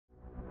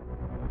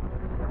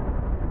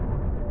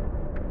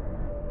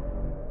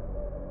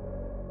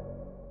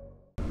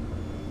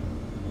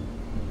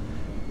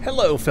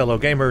Hello fellow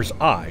gamers,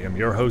 I am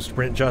your host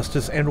Brent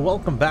Justice and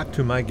welcome back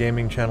to my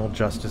gaming channel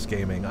Justice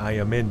Gaming. I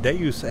am in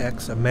Deus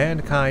Ex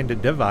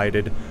Mankind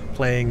Divided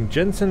playing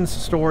Jensen's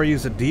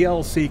Stories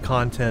DLC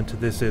content.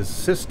 This is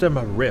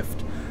System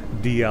Rift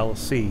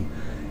DLC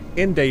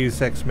in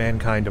Deus Ex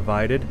Mankind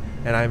Divided,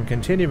 and I am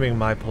continuing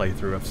my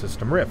playthrough of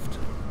System Rift.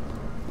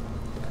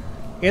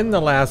 In the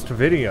last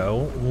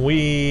video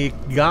we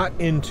got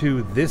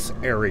into this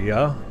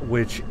area,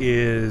 which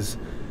is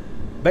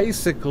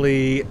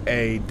basically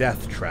a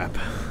death trap.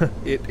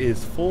 It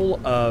is full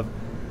of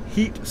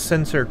heat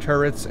sensor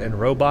turrets and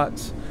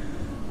robots.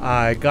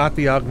 I got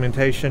the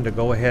augmentation to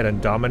go ahead and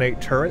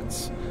dominate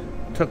turrets,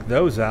 took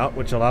those out,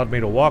 which allowed me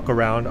to walk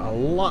around a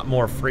lot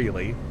more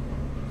freely.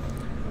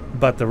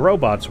 But the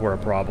robots were a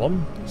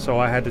problem, so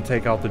I had to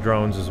take out the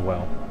drones as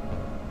well.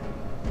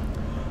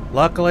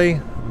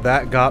 Luckily,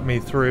 that got me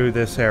through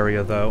this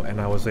area though,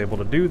 and I was able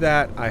to do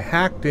that. I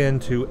hacked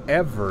into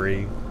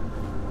every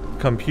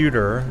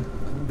computer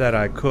that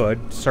I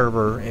could,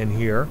 server in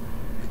here,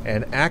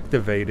 and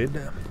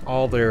activated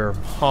all their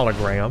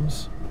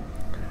holograms.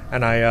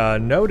 And I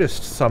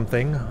noticed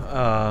something.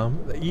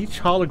 Each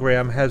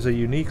hologram has a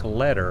unique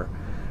letter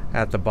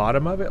at the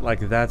bottom of it, like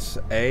that's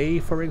A,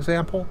 for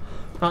example.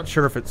 Not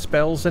sure if it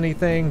spells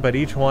anything, but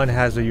each one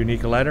has a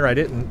unique letter. I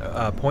didn't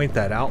point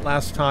that out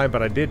last time,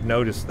 but I did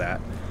notice that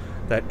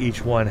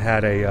each one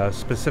had a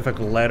specific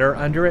letter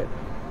under it.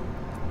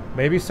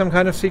 Maybe some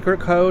kind of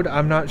secret code,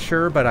 I'm not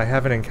sure, but I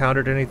haven't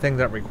encountered anything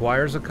that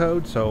requires a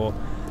code, so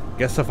I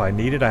guess if I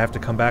need it, I have to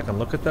come back and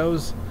look at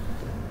those.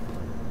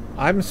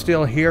 I'm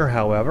still here,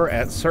 however,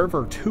 at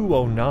server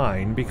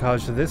 209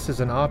 because this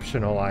is an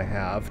optional I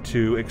have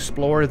to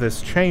explore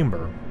this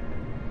chamber.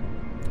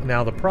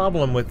 Now, the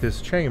problem with this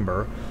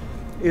chamber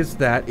is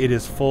that it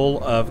is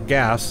full of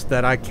gas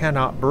that I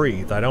cannot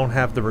breathe. I don't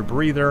have the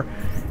rebreather,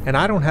 and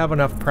I don't have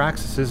enough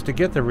praxises to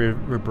get the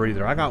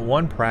rebreather. I got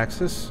one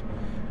praxis,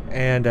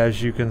 and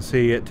as you can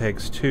see, it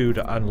takes 2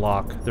 to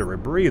unlock the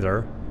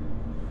rebreather,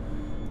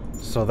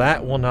 so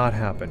that will not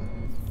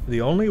happen.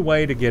 The only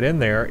way to get in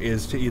there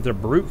is to either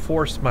brute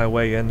force my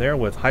way in there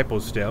with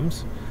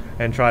hypostems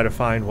and try to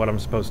find what I'm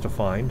supposed to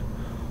find,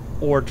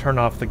 or turn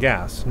off the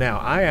gas. Now,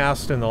 I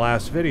asked in the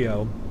last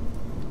video,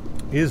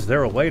 is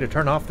there a way to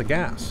turn off the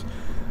gas?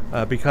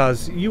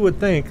 Because you would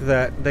think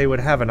that they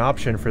would have an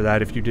option for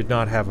that if you did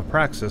not have a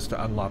praxis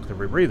to unlock the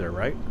rebreather,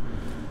 right?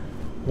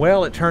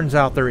 Well, it turns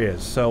out there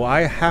is, so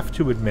I have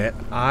to admit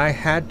I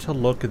had to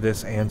look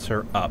this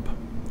answer up.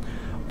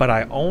 But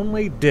I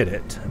only did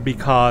it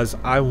because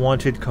I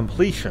wanted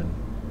completion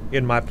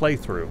in my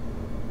playthrough.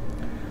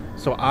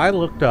 So I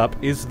looked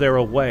up, is there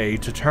a way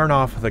to turn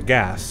off the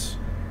gas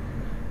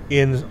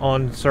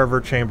on server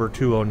chamber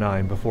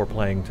 209 before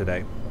playing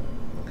today?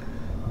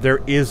 There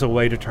is a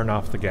way to turn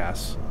off the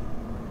gas.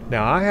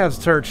 Now, I have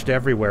searched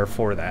everywhere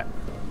for that.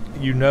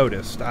 You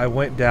noticed I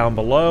went down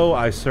below,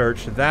 I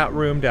searched that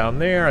room down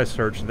there, I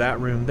searched that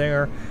room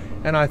there,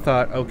 and I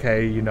thought,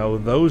 okay, you know,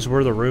 those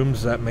were the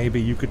rooms that maybe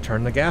you could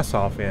turn the gas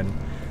off in.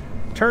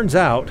 Turns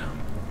out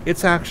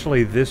it's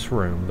actually this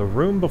room. The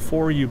room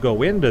before you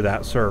go into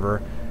that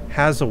server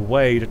has a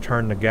way to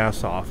turn the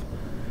gas off.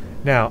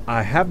 Now,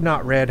 I have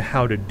not read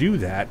how to do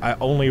that. I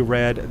only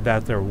read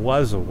that there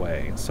was a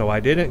way, so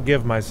I didn't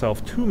give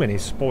myself too many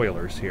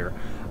spoilers here.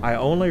 I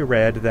only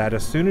read that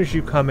as soon as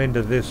you come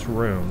into this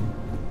room,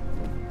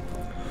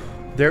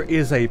 there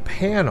is a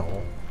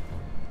panel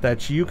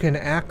that you can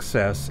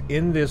access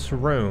in this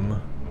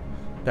room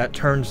that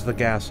turns the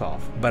gas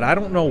off. But I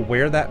don't know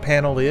where that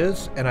panel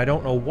is, and I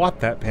don't know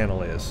what that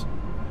panel is.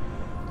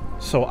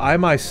 So I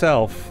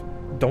myself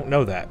don't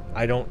know that.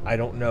 I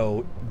don't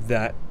know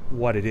that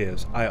what it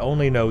is. I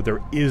only know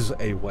there is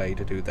a way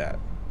to do that.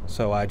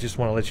 So I just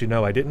want to let you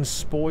know I didn't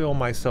spoil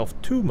myself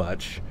too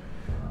much,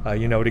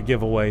 you know, to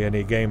give away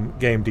any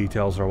game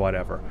details or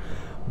whatever.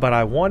 But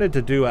I wanted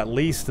to do at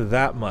least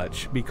that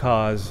much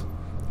because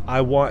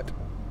I want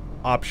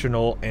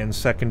optional and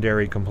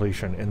secondary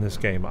completion in this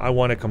game. I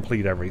want to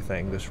complete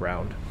everything this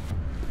round.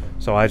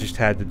 So I just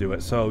had to do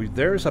it. So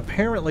there's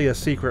apparently a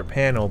secret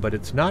panel, but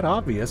it's not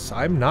obvious.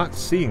 I'm not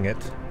seeing it.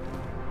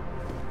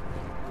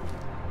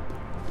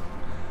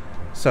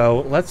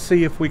 So let's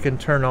see if we can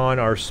turn on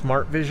our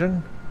smart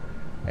vision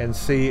and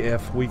see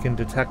if we can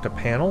detect a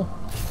panel.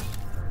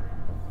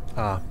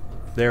 Ah,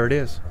 there it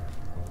is.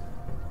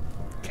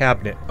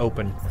 Cabinet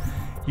open.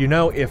 You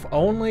know, if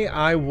only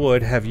I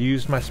would have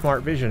used my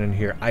smart vision in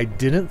here. I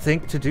didn't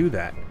think to do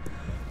that.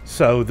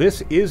 So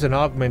this is an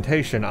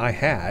augmentation I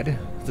had,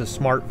 the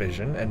smart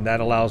vision, and that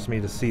allows me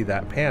to see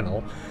that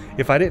panel.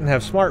 If I didn't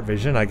have smart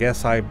vision, I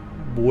guess I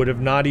would have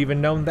not even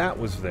known that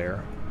was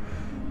there.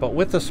 But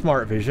with the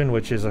smart vision,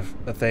 which is a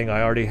thing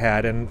I already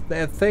had, and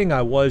a thing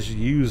I was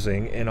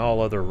using in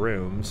all other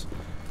rooms,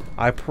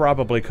 I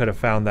probably could have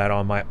found that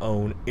on my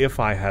own if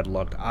I had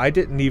looked. I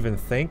didn't even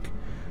think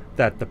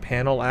that the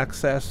panel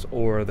access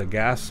or the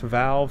gas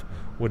valve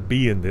would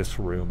be in this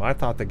room. I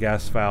thought the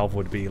gas valve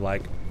would be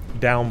like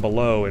down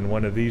below in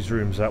one of these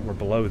rooms that were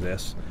below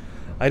this.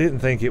 I didn't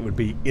think it would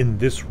be in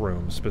this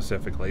room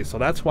specifically, so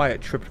that's why it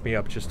tripped me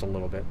up just a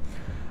little bit.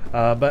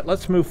 But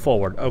let's move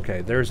forward.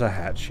 Okay, there's a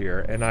hatch here,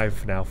 and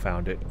I've now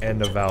found it, and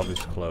the valve is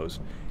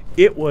closed.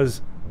 It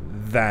was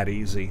that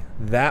easy.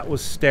 That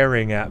was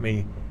staring at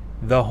me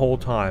the whole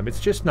time. It's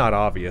just not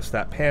obvious.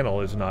 That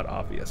panel is not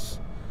obvious.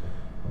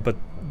 But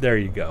there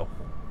you go.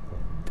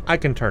 I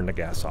can turn the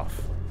gas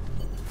off.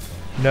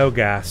 No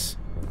gas.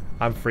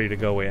 I'm free to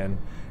go in.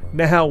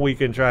 Now we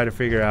can try to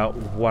figure out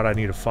what I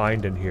need to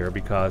find in here,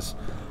 because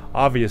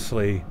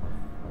obviously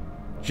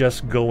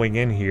just going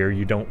in here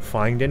you don't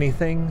find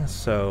anything.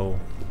 So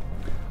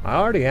I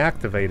already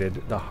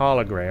activated the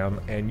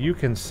hologram, and you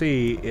can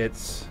see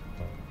it's,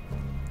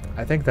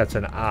 I think that's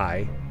an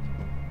I,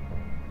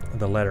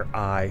 the letter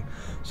I.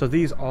 So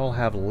these all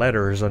have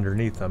letters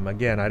underneath them.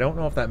 Again, I don't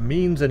know if that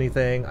means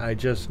anything, I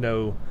just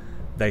know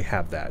they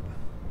have that.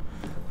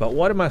 But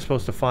what am I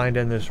supposed to find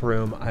in this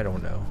room? I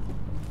don't know.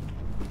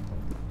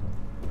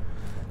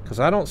 Because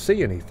I don't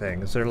see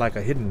anything. Is there like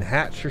a hidden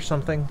hatch or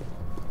something?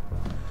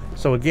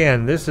 So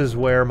again, this is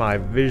where my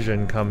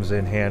vision comes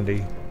in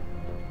handy.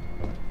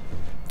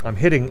 I'm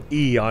hitting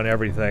E on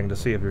everything to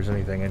see if there's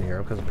anything in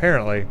here, because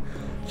apparently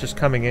just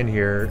coming in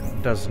here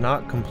does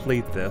not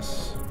complete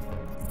this.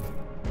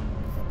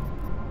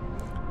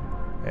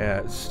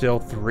 Yeah, it's still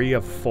 3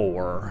 of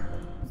 4.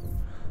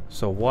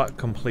 So what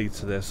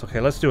completes this?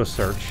 Okay, let's do a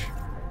search.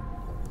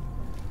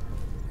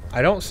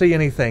 I don't see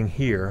anything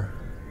here.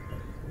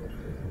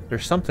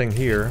 There's something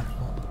here.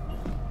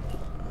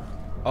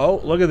 Oh,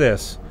 look at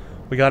this.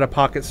 We got a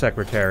pocket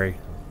secretary.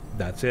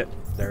 That's it.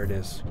 There it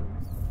is.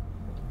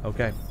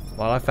 Okay.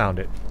 Well, I found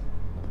it.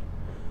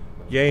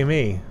 Yay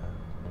me.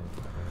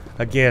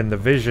 Again, the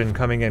vision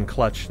coming in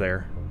clutch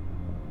there.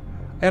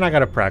 And I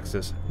got a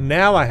praxis.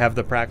 Now I have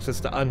the praxis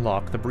to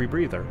unlock the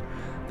rebreather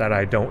that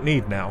I don't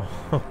need now.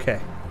 Okay.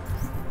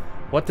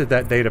 What did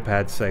that data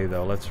pad say,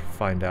 though? Let's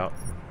find out.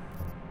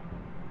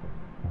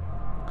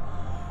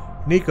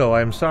 Nico,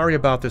 I'm sorry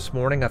about this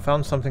morning. I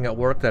found something at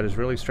work that is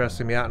really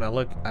stressing me out, and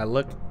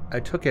I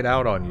took it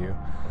out on you.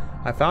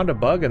 I found a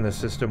bug in the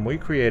system we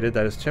created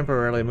that is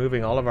temporarily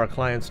moving all of our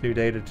clients' new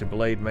data to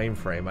Blade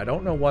mainframe. I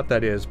don't know what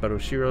that is, but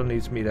Oshiro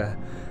needs me to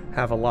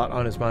have a lot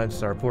on his mind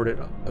since I reported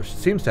it.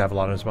 Seems to have a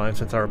lot on his mind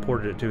since I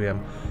reported it to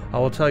him. I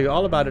will tell you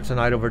all about it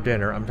tonight over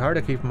dinner. I'm tired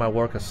of keeping my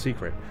work a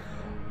secret.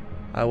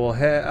 I will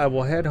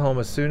head home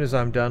as soon as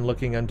I'm done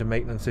looking into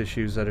maintenance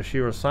issues that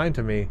Oshiro assigned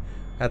to me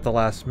at the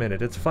last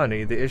minute. It's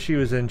funny, the issue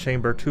is in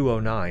chamber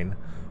 209.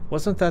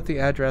 Wasn't that the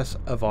address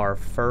of our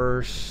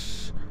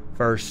first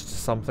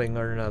something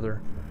or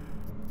another?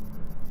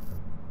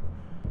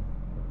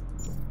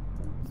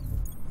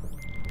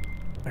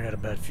 I got a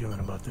bad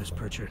feeling about this,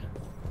 Pritchard.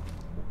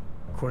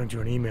 According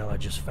to an email I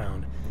just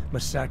found,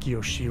 Masaki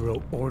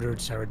Oshiro ordered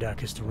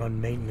Saradakis to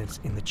run maintenance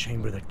in the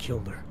chamber that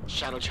killed her.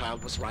 Shadow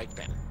Child was right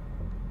then.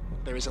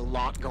 There is a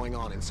lot going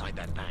on inside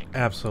that bank.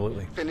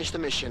 Absolutely. Finish the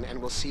mission and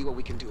we'll see what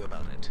we can do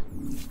about it.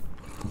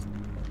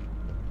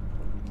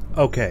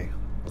 Okay.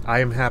 I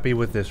am happy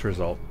with this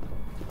result.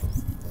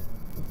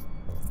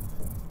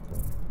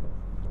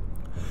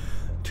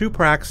 2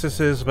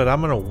 praxises, but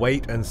I'm going to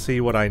wait and see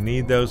what I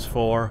need those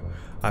for.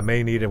 I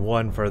may need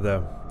one for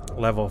the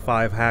level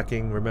 5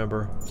 hacking,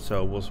 remember?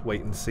 So we'll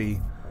wait and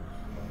see.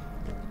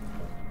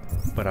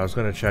 But I was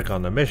going to check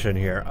on the mission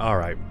here.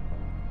 Alright.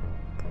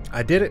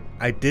 I did it.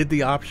 I did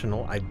the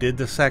optional. I did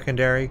the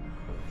secondary.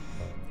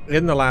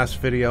 In the last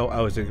video,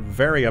 I was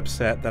very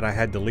upset that I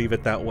had to leave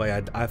it that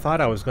way. I thought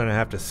I was going to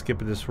have to skip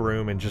this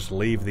room and just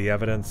leave the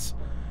evidence.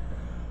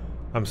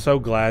 I'm so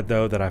glad,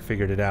 though, that I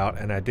figured it out.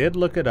 And I did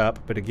look it up,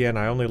 but again,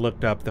 I only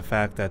looked up the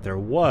fact that there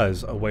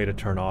was a way to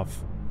turn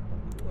off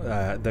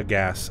the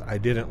gas. I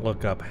didn't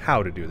look up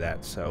how to do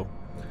that, so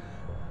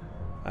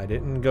I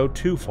didn't go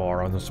too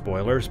far on the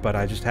spoilers, but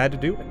I just had to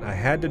do it. I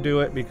had to do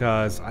it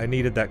because I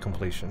needed that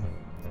completion.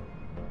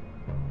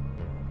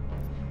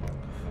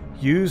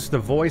 Use the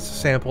voice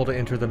sample to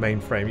enter the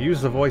mainframe. Use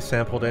the voice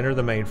sample to enter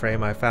the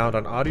mainframe. I found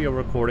an audio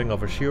recording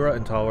of Ashira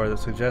and Talwar that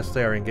suggests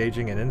they are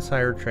engaging in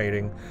insider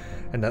trading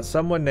and that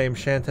someone named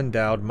Shanton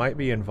Dowd might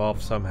be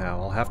involved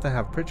somehow. I'll have to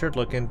have Pritchard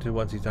look into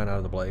once he's done out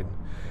of the Blade.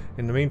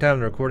 In the meantime,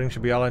 the recording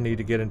should be all I need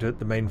to get into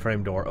the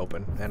mainframe door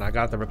open. And I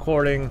got the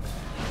recording.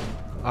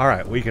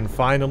 Alright, we can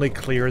finally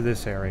clear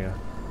this area.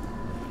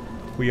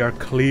 We are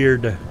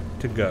cleared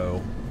to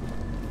go.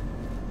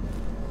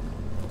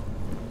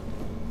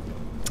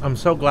 I'm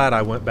so glad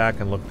I went back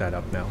and looked that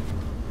up now.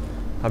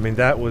 I mean,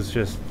 that was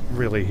just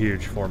really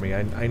huge for me.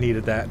 I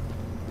needed that.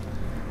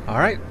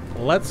 Alright,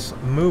 let's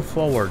move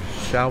forward,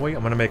 shall we? I'm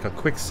going to make a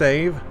quick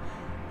save,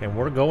 and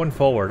we're going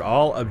forward.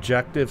 All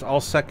objectives, all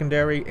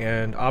secondary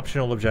and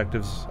optional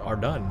objectives are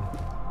done.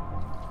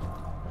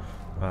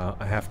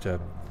 I have to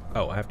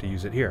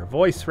use it here.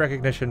 Voice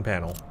recognition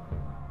panel.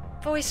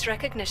 Voice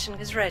recognition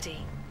is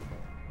ready.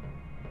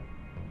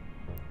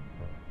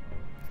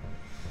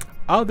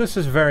 Oh, this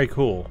is very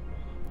cool.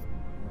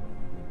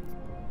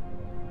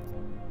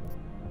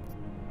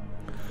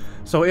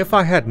 So if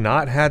I had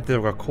not had the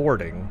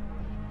recording,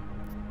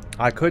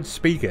 I could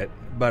speak it,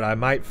 but I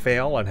might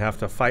fail and have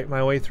to fight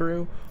my way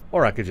through,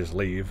 or I could just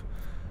leave.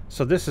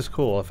 So this is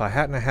cool. If I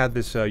hadn't had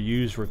this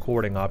use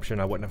recording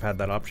option, I wouldn't have had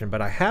that option.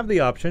 But I have the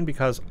option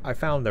because I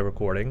found the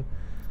recording.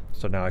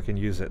 So now I can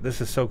use it. This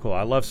is so cool.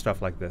 I love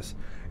stuff like this.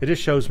 It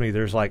just shows me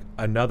there's like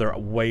another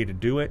way to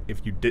do it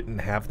if you didn't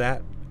have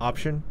that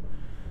option.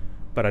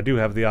 But I do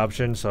have the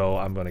option, so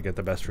I'm going to get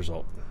the best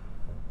result.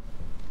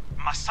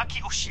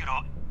 Masaki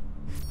Oshiro.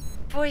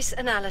 Voice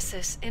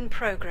analysis in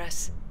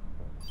progress.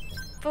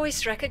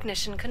 Voice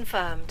recognition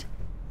confirmed.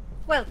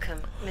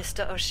 Welcome,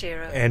 Mr.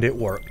 Oshiro. And it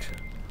worked.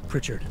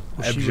 Pritchard,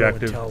 Objective Oshiro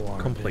and Telwan have been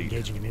complete.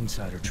 engaging in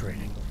insider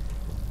trading.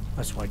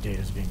 That's why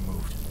data's being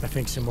moved. I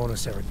think Simona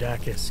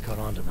Saradakis caught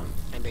on to them.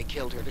 And they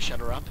killed her to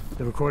shut her up?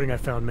 The recording I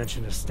found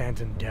mentioned a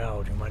Stanton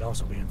Dowd who might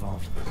also be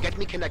involved. Get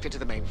me connected to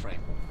the mainframe.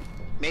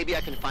 Maybe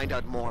I can find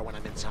out more when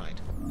I'm inside.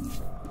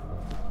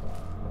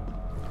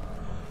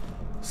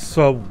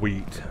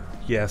 Sweet.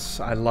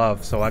 Yes, I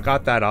love. So I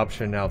got that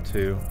option now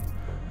too.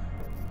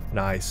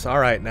 Nice.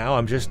 Alright, now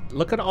I'm just...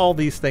 Look at all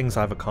these things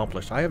I've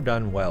accomplished. I have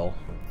done well.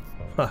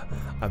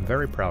 I'm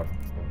very proud.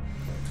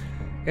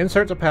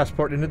 Insert the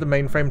passport into the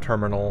mainframe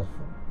terminal.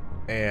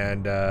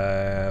 And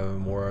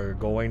we're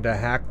going to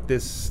hack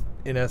this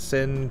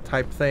NSN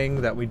type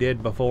thing that we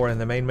did before in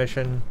the main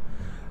mission.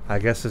 I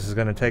guess this is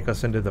going to take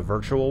us into the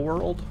virtual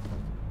world.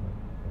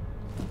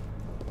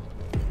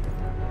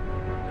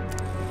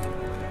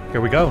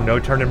 Here we go. No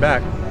turning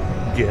back.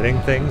 Getting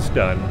things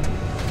done.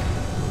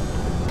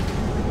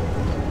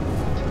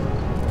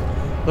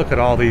 Look at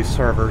all these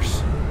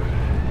servers.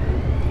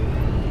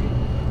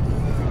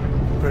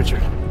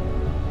 Pritchard,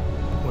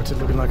 what's it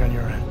looking like on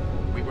your end?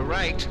 We were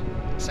right.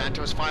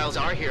 Santos' files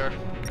are here.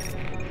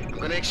 I'm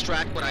gonna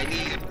extract what I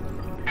need.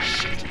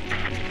 Shit.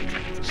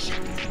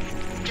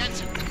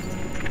 Jensen.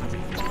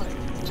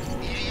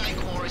 The AI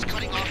core is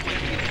cutting off my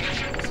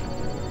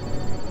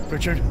communications.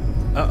 Pritchard?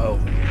 Uh-oh.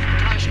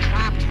 Car's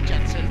trapped,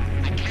 Jensen.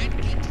 I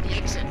can't get to the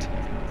exit.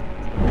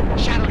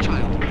 Shadow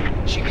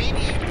Child. She may be...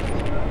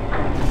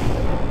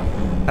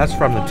 That's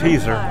from the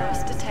teaser.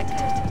 Virus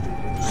detected.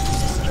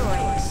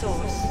 Destroying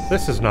source.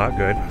 This is not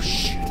good.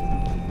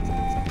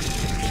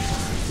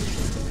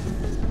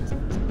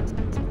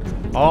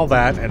 All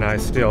that, and I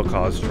still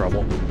cause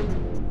trouble.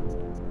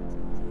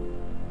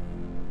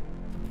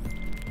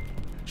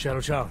 Shadow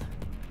Child,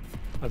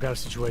 I've got a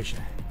situation.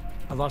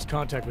 I lost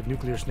contact with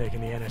Nuclear Snake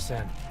and the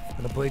NSN,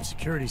 and the Blade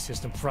security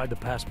system fried the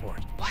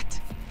passport.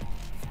 What?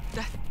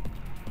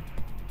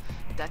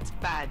 That's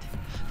bad.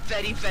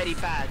 Very, very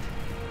bad.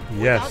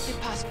 Yes. Without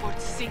the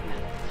passport signal,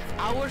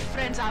 our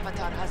friend's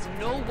avatar has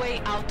no way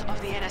out of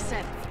the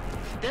NSN.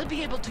 They'll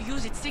be able to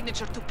use its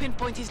signature to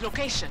pinpoint his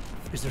location.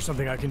 Is there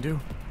something I can do?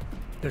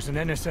 There's an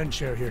NSN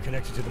chair here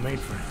connected to the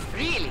mainframe.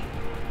 Really?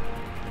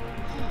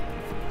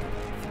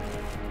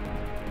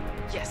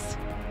 Yes.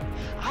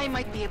 I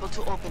might be able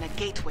to open a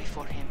gateway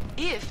for him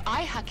if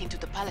I hack into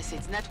the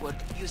Palisades network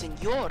using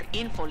your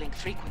infolink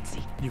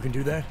frequency. You can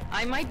do that?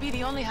 I might be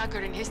the only hacker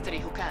in history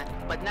who can,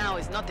 but now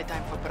is not the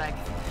time for bragging.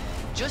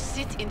 Just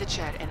sit in the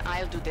chair and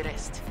I'll do the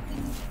rest.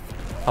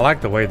 I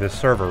like the way this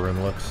server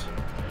room looks.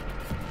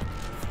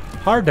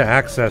 Hard to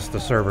access the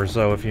servers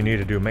though if you need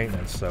to do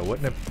maintenance, though,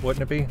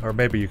 wouldn't it be? Or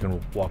maybe you can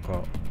walk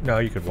on. No,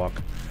 you could walk.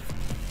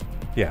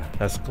 Yeah,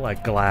 that's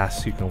like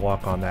glass. You can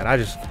walk on that. I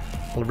just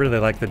really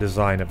like the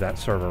design of that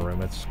server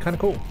room. It's kind of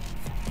cool.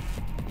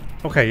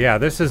 Okay, yeah,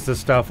 this is the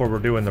stuff where we're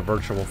doing the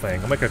virtual thing.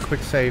 I'll make a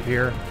quick save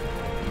here.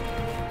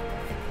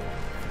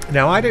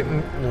 Now, I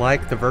didn't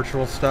like the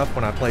virtual stuff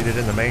when I played it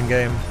in the main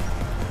game.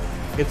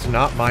 It's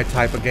not my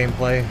type of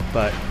gameplay,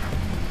 but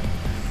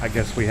I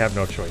guess we have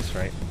no choice,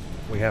 right?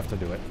 We have to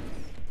do it.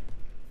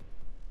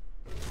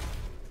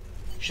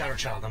 Shadow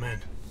Child, I'm in.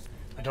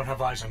 I don't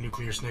have eyes on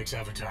Nuclear Snake's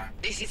avatar.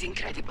 This is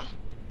incredible.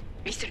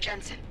 Mr.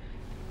 Jensen,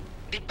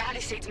 the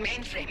Palisades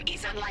mainframe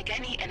is unlike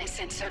any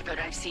NSN server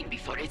I've seen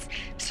before.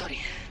 Sorry.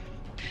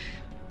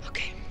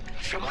 Okay.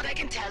 From what I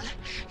can tell,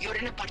 you're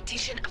in a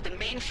partition of the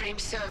mainframe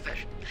server.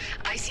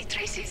 I see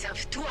traces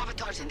of 2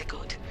 avatars in the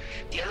code.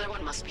 The other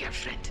one must be our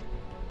friend.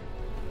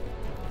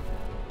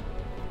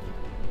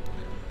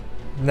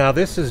 Now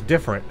this is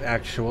different,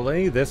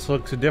 actually. This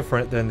looks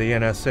different than the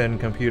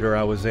NSN computer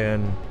I was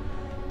in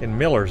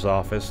Miller's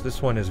office.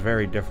 This one is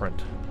very different.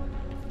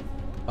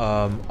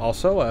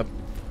 Also,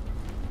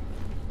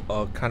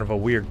 a kind of a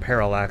weird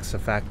parallax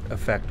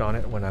effect on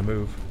it when I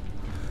move.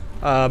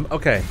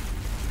 Okay.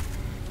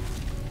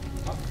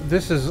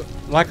 This is,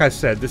 like I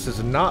said, this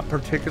is not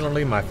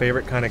particularly my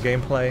favorite kind of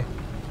gameplay,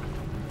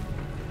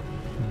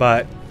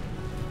 but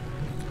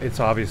it's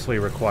obviously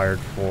required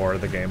for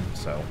the game,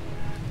 so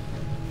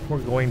we're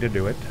going to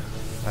do it.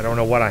 I don't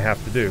know what I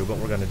have to do, but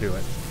we're going to do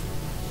it.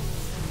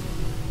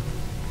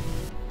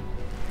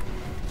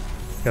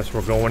 Guess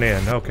we're going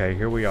in. Okay,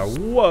 here we are.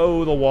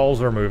 Whoa, the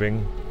walls are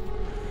moving.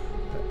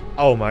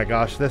 Oh my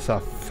gosh, this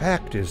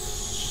effect is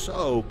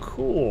so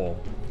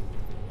cool.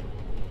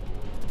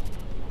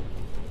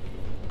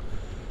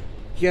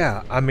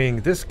 Yeah, I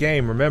mean, this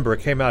game, remember,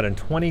 it came out in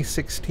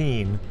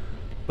 2016,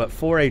 but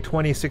for a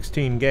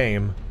 2016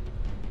 game,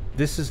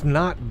 this is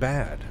not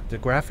bad. The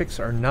graphics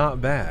are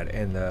not bad,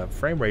 and the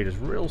frame rate is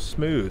real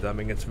smooth. I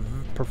mean, it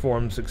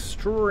performs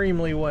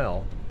extremely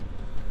well.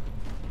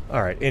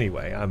 Alright,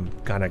 anyway, I'm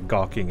kind of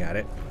gawking at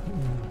it.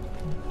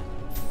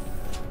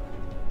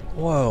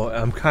 Whoa,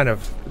 I'm kind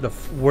of...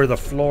 where the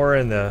floor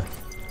and the...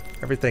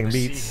 everything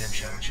meets.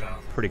 See him, Shadow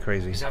Child. Pretty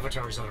crazy. His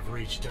avatar is out of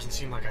reach. Doesn't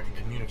seem like I can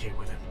communicate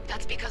with him.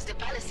 That's because the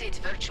Palisades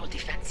virtual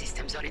defense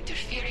systems are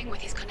interfering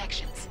with his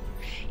connections.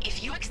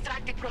 If you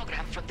extract the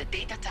program from the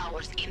data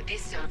towers in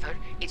this server,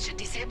 it should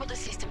disable the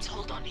system's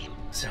hold on him.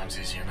 Sounds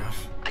easy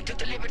enough. I took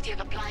the liberty of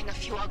applying a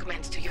few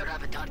augments to your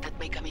avatar that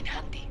may come in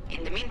handy.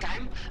 In the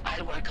meantime,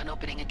 I'll work on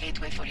opening a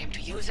gateway for him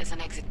to use as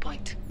an exit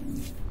point.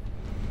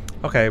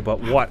 Okay, but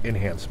what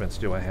enhancements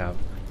do I have?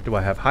 Do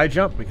I have high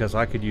jump? Because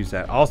I could use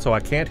that. Also, I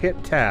can't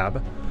hit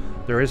tab.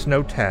 There is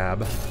no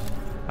tab.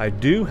 I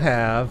do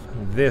have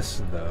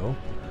this, though.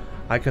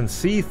 I can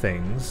see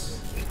things.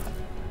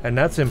 And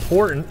that's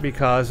important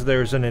because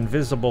there's an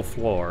invisible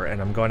floor,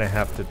 and I'm going to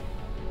have to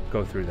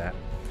go through that.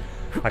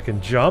 I can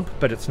jump,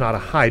 but it's not a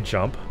high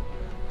jump.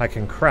 I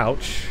can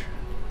crouch,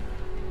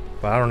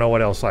 but I don't know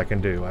what else I can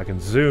do. I can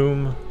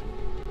zoom.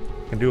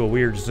 I can do a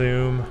weird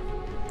zoom.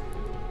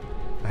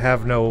 I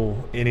have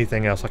no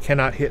anything else. I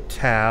cannot hit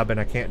tab, and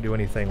I can't do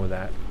anything with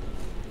that.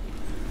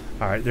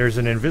 Alright, there's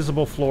an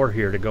invisible floor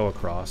here to go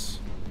across.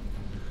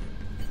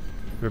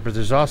 But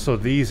there's also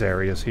these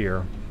areas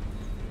here.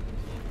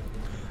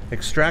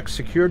 Extract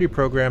security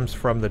programs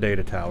from the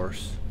data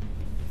towers.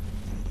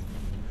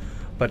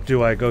 But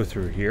do I go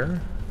through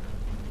here?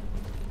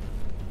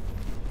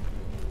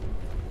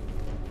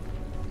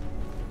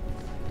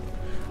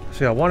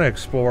 See, I want to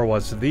explore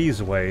what's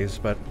these ways,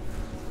 but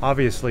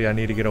obviously I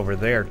need to get over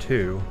there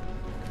too.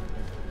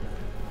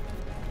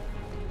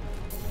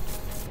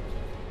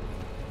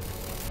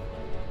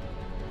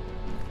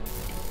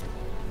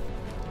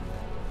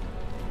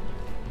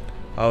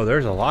 Oh,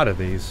 there's a lot of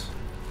these.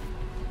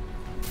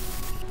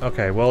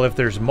 Okay, well, if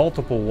there's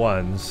multiple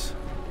ones,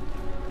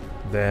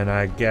 then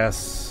I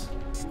guess...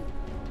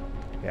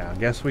 yeah, I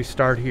guess we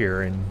start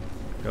here and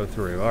go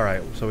through.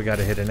 Alright, so we got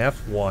to hit an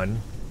F1.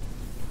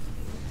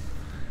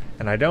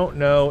 And I don't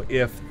know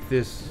if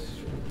this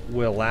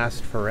will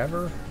last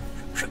forever.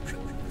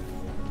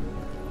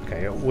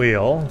 Okay, it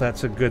will.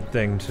 That's a good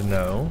thing to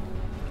know.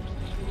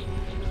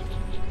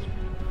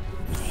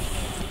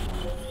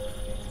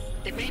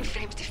 The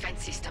mainframe's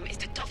defense system is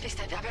the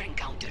toughest I've ever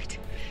encountered.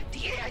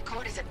 The AI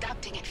core is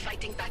adapting and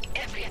fighting back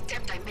every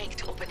attempt I make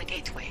to open the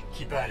gateway.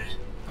 Keep at it.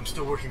 I'm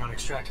still working on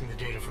extracting the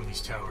data from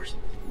these towers.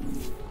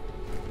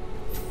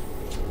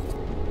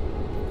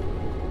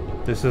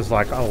 This is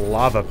like a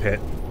lava pit.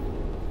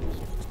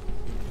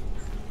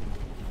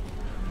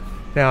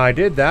 Now, I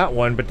did that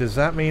one, but does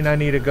that mean I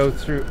need to go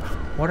through...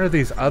 what are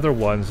these other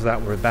ones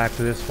that were back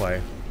this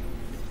way?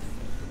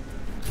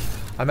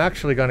 I'm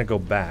actually going to go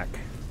back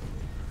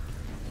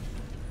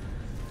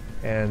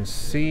and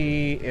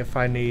see if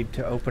I need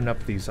to open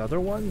up these other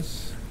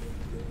ones.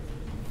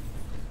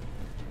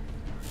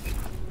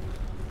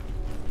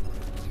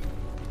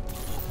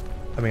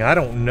 I mean, I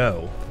don't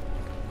know.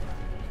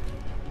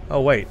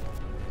 Oh, wait.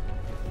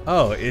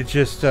 Oh, it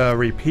just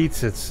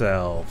repeats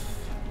itself.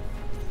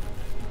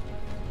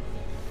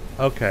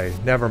 Okay,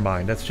 never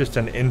mind. That's just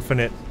an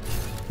infinite...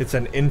 it's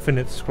an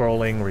infinite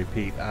scrolling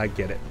repeat. I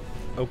get it.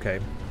 Okay.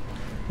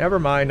 Never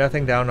mind.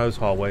 Nothing down those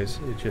hallways.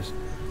 It just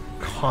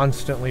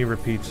constantly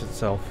repeats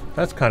itself.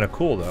 That's kind of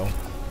cool, though.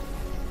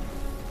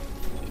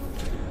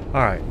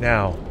 Alright,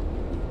 now...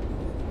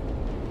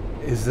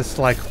 is this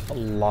like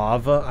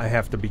lava? I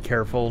have to be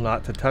careful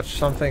not to touch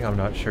something? I'm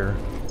not sure.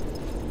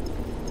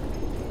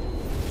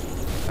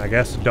 I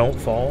guess don't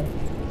fall.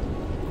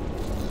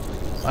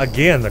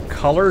 Again, the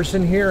colors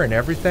in here and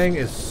everything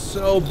is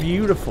so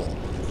beautiful.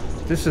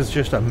 This is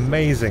just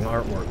amazing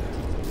artwork.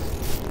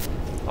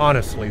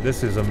 Honestly,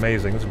 this is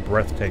amazing. It's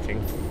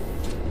breathtaking.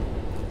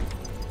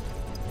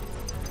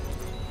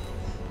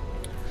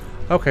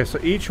 Okay, so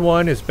each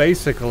one is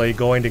basically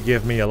going to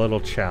give me a little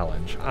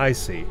challenge. I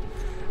see.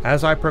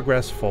 As I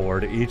progress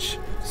forward, each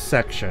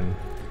section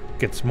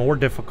gets more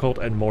difficult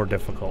and more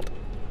difficult.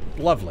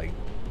 Lovely.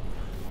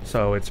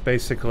 So it's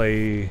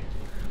basically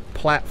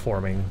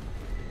platforming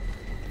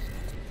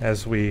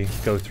as we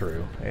go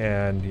through.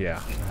 And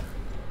yeah.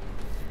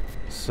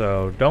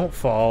 So don't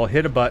fall,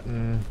 hit a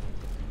button.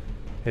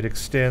 It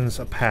extends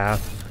a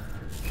path.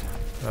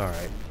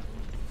 Alright.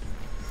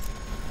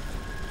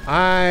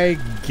 I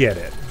get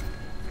it.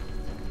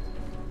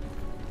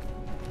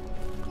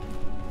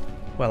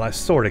 Well, I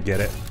sort of get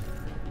it.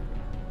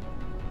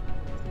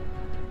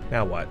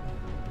 Now what?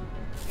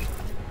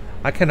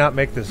 I cannot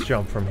make this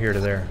jump from here to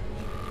there.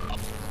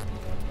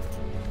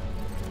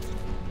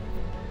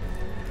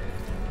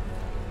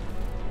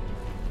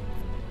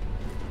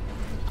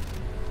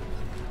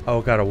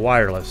 Oh, got a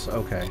wireless.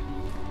 Okay.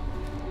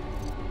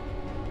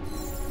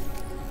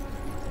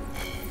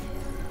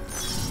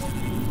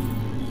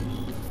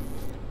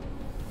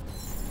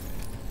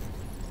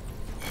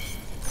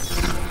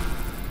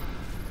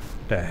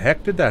 The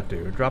heck did that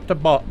do? Dropped a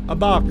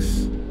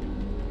box.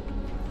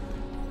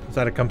 Is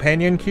that a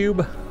companion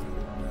cube?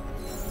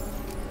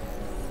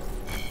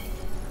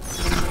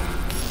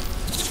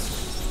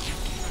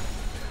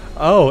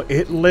 Oh,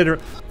 it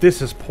literally...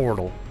 This is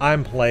Portal.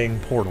 I'm playing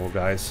Portal,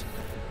 guys.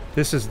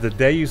 This is the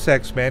Deus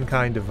Ex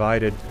Mankind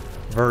Divided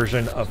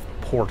version of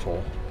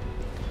Portal.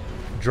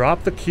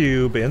 Drop the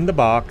cube in the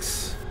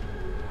box.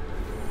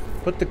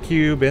 Put the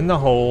cube in the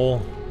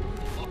hole.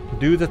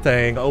 Do the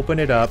thing. Open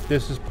it up.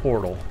 This is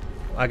Portal.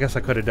 I guess I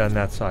could have done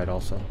that side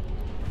also.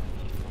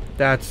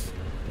 That's...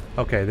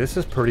 Okay, this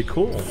is pretty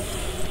cool.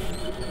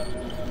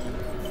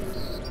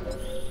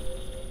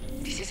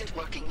 This isn't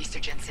working, Mr.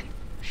 Jensen.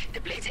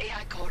 The Blade's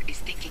AI core is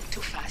thinking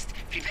too fast,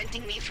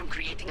 preventing me from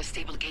creating a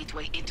stable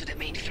gateway into the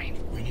mainframe.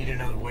 We need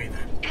another way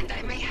then. And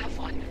I may have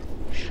one.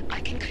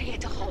 I can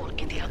create a hole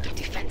in the outer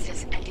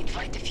defenses and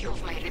invite a few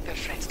of my Ripper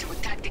friends to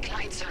attack the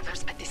client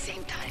servers at the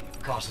same time.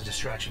 Cause a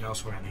distraction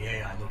elsewhere and the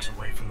AI looks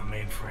away from the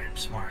mainframe.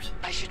 Smart.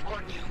 I should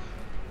warn you.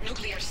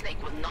 Nuclear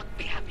Snake will not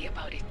be happy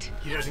about it.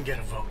 He doesn't get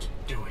a vote.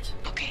 Do it.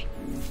 Okay.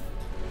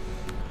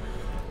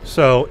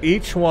 So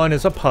each one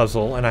is a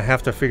puzzle, and I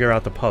have to figure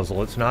out the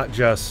puzzle. It's not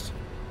just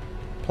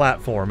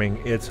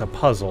platforming, it's a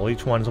puzzle.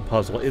 Each one's a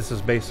puzzle. This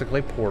is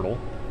basically Portal.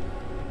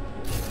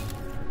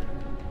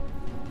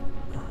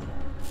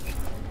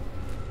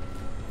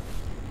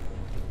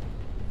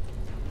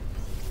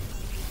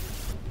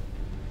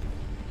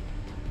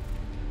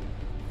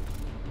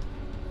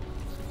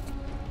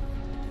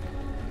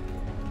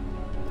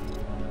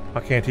 I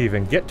can't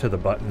even get to the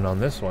button on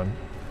this one.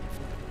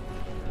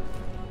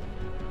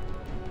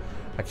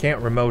 I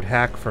can't remote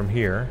hack from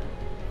here.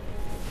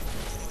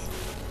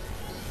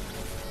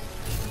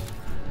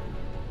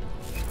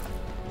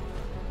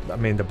 I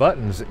mean, the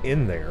button's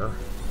in there.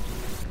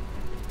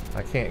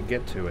 I can't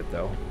get to it,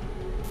 though.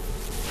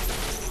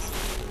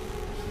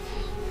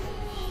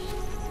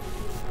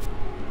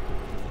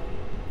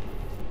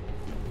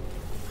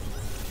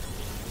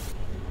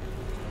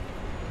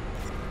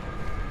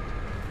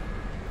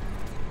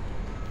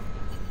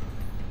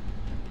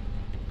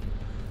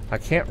 I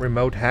can't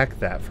remote hack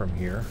that from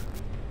here.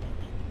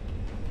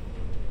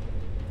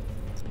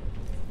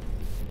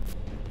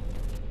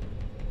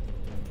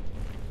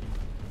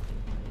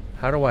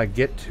 How do I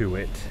get to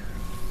it?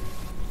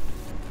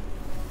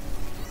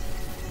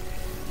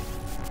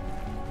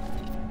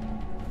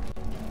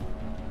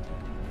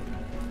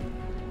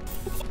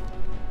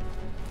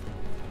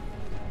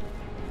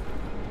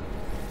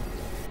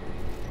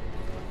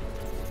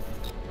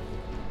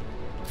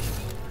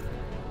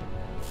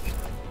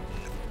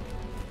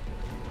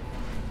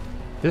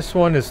 This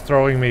one is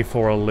throwing me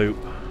for a loop.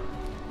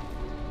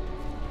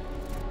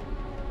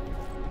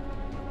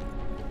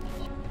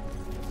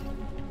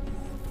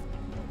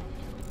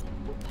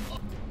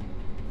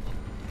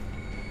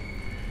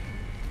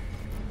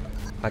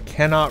 I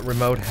cannot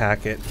remote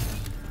hack it.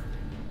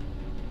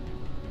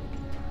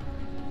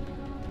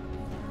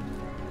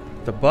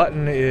 The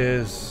button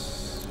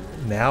is...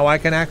 Now I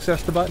can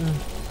access the button?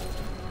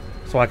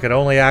 So I could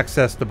only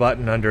access the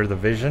button under the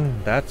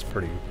vision? That's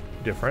pretty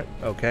different.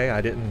 Okay,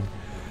 I didn't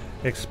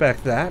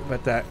expect that,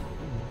 but that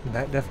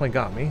definitely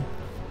got me.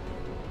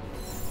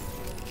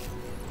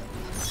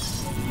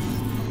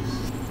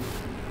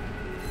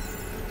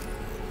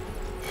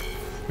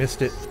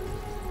 Missed it.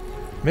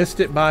 Missed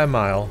it by a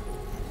mile.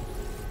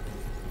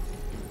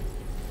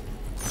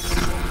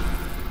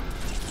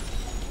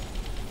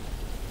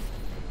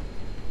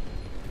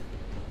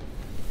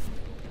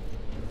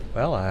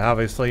 Well, I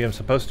obviously am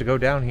supposed to go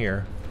down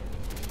here.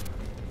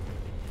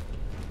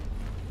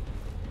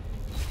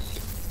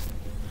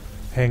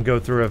 And go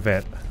through a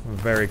vent.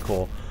 Very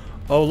cool.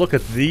 Oh, look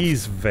at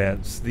these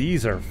vents.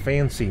 These are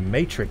fancy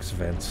matrix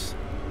vents.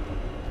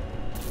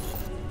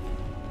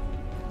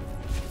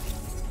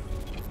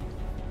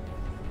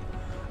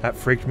 That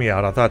freaked me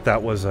out. I thought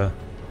that was a...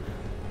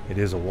 It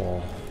is a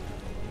wall.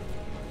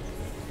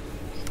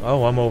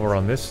 Oh, I'm over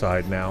on this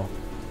side now.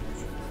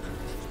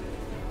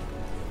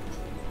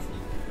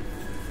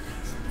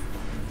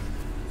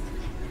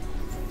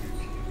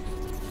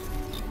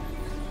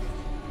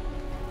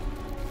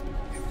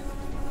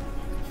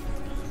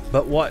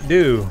 But what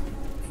do?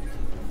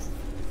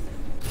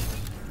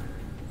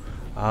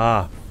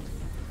 Ah.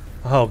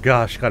 Oh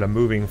gosh, got a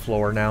moving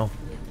floor now.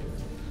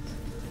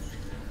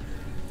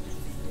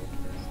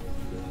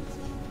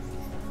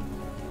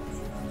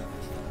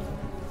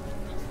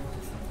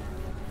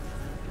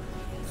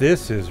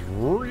 This is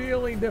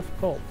really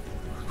difficult.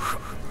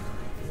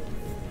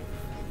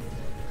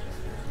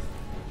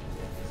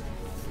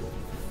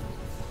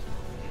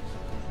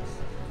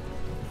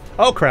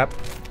 Oh crap.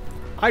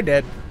 I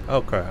did.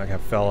 Okay, I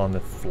fell on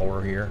the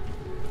floor here.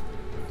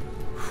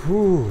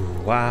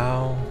 Whew,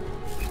 wow.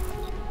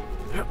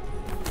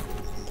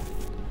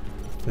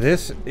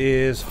 This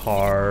is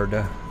hard.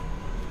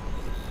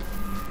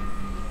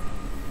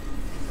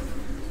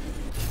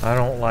 I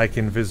don't like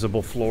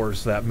invisible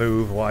floors that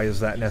move. Why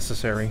is that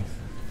necessary?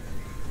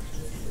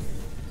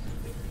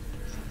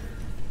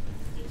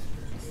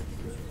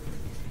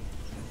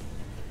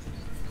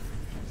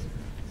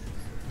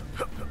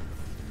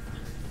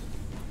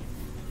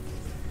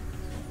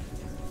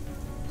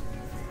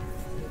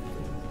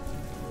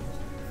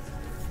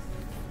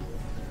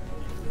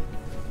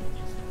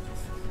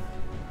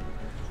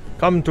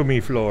 Come to me,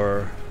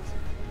 floor.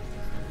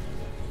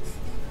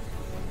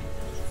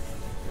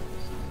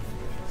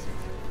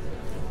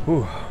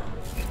 Whew.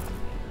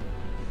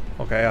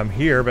 Okay, I'm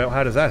here, but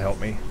how does that help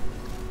me?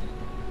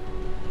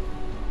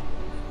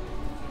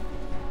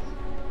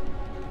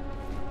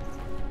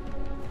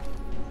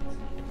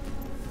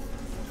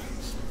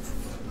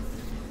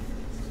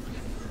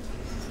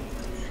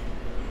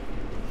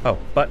 Oh,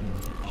 button.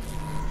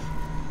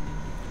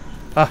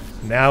 Ah,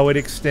 now it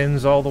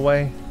extends all the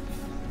way.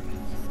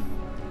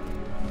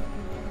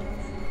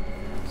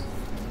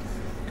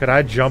 Could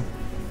I jump?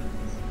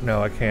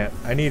 No, I can't.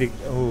 I need to...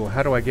 Oh,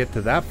 how do I get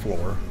to that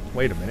floor?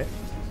 Wait a minute.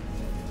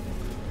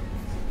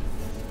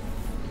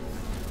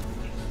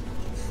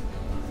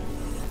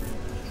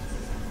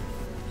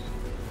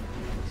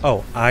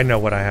 Oh, I know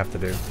what I have to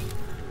do.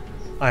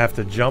 I have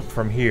to jump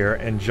from here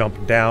and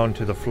jump down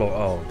to the floor.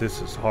 Oh,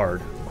 this is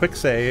hard. Quick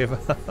save.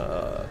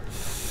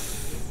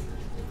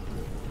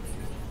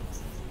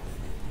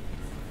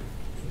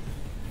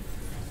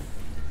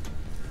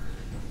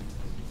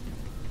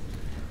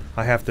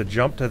 I have to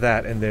jump to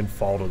that and then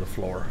fall to the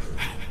floor.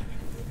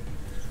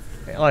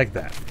 Like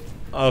that.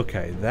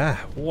 Okay,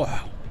 that...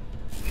 Wow.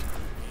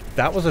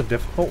 That was a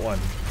difficult one.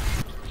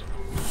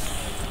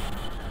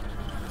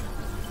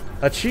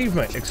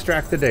 Achievement.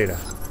 Extract the data.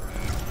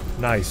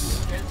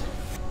 Nice.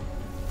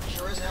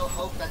 Sure as hell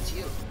hope that's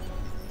you.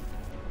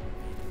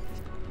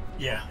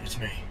 Yeah, it's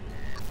me.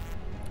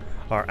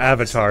 Our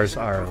avatars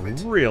are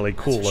really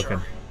cool That's for looking.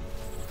 sure.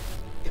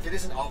 If it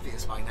isn't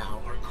obvious by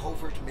now, our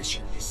covert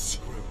mission is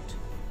screwed.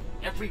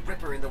 Every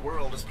Ripper in the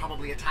world is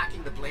probably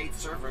attacking the Blade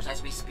servers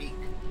as we speak.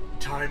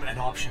 Time and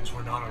options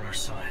were not on our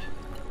side.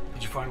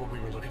 Did you find what we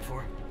were looking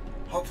for?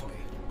 Hopefully.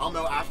 I'll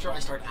know after I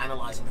start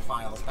analyzing the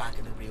files back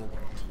in the real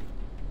world.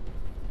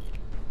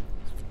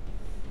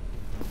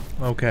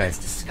 Okay. Let's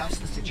discuss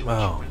the situation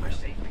Wow. when we're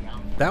safely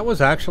out. That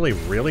was actually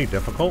really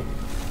difficult.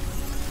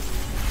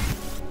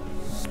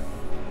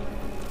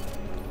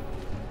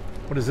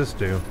 What does this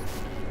do?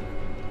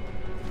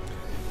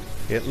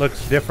 It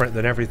looks different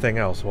than everything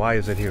else. Why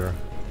is it here?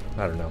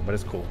 I don't know, but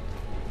it's cool.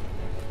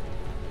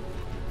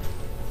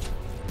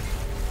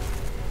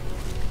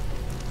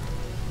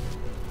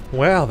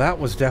 Well, that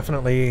was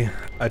definitely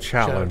a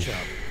challenge. Shadow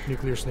Child.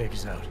 Nuclear Snake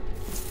is out.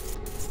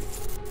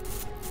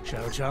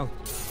 Shadow Child?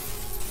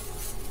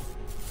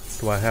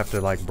 Do I have to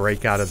like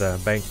break out of the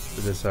bank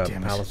this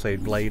Damn it.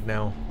 Palisade blade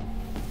now?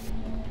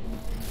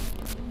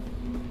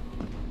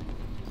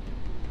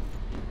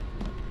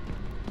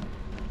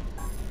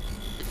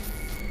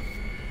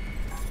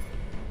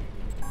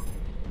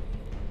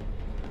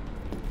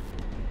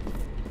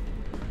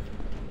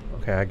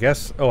 Okay, I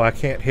guess... Oh, I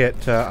can't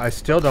hit... I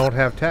still don't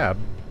have tab.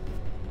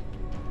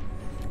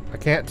 I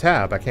can't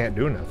tab. I can't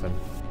do nothing.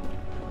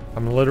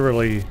 I'm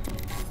literally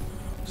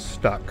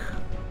stuck.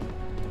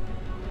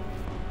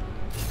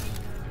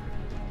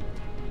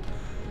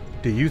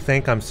 Do you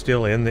think I'm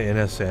still in the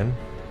NSN?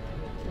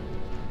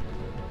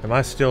 Am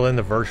I still in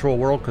the virtual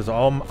world? Because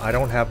I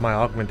don't have my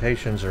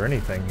augmentations or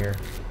anything here.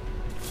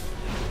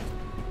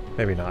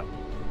 Maybe not.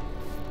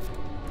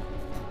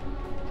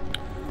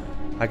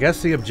 I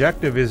guess the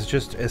objective is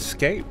just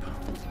escape.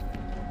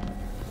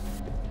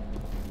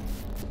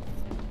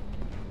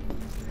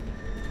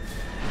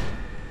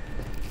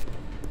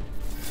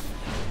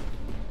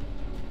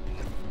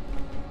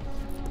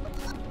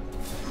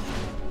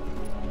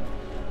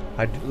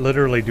 I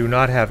literally do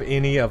not have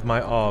any of my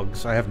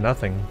augs. I have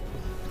nothing.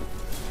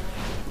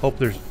 Hope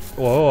there's...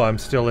 Oh, I'm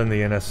still in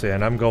the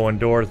NSN. I'm going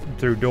door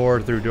through door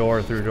through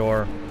door through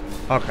door.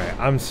 Okay,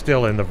 I'm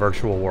still in the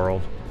virtual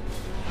world.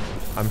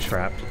 I'm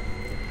trapped.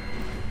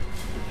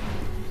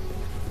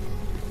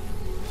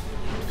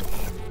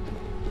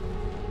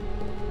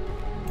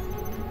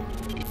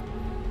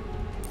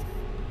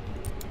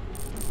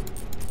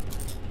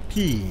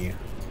 P.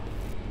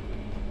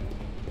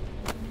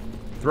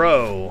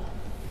 Throw.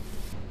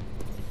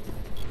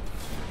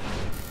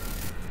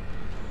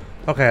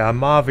 Okay,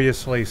 I'm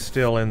obviously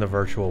still in the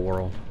virtual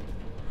world.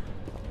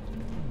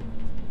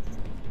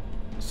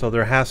 So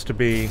there has to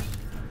be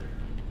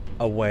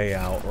a way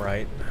out,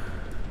 right?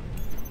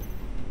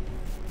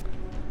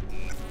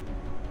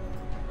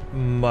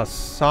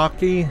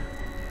 Masaki?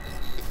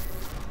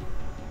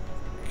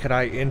 Could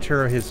I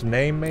enter his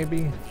name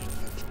maybe?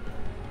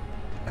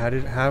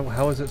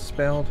 How is it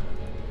spelled?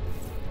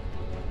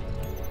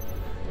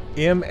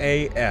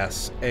 M-A-S-A-A-K-I.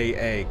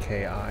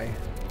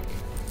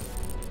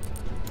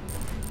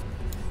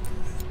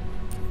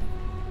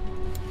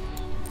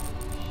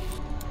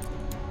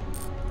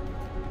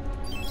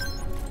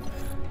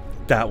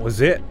 That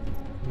was it.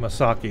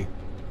 Masaki.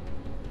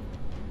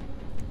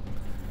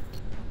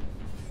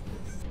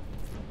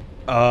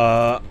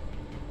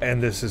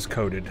 And this is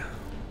coded.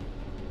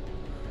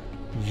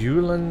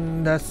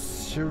 Yulin,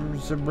 that's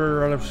what?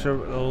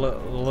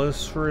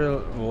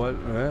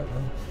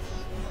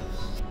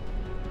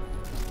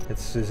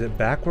 Is it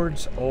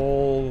backwards?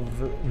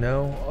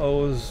 No.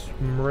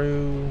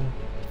 Osmru.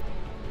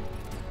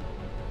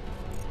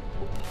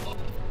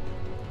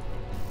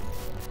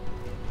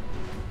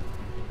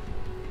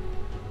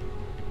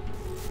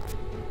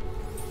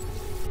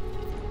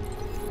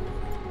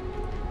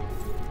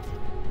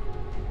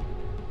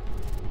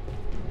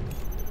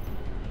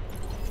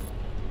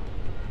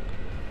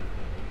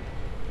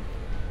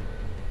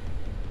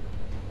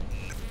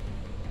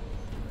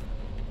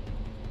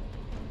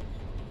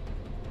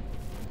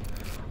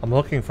 I'm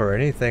looking for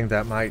anything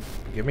that might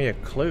give me a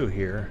clue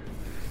here.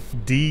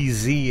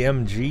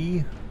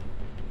 DZMG.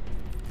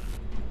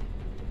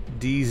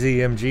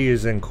 DZMG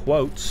is in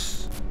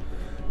quotes.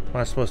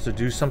 Am I supposed to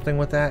do something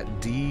with that?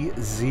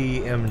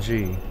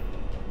 DZMG.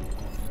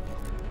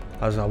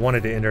 I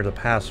wanted to enter the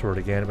password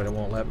again, but it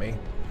won't let me.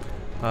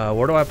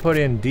 Where do I put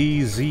in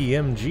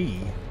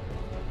DZMG?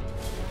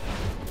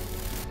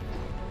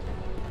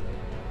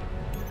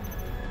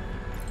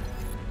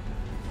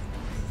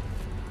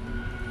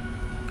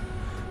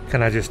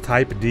 Can I just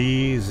type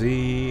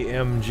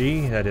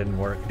DZMG? That didn't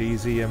work.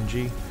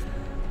 DZMG.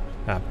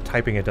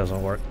 Typing it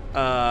doesn't work.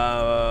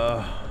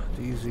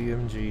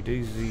 DZMG.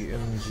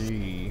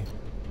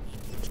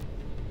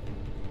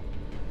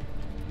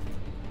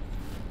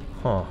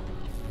 Huh.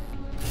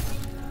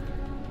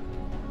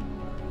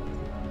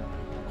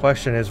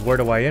 Question is, where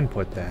do I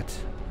input that?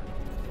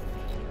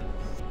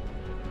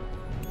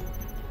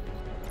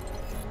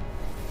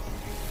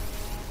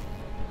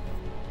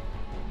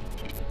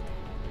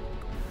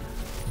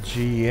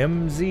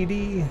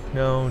 GMZD?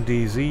 No,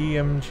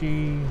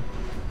 DZMG.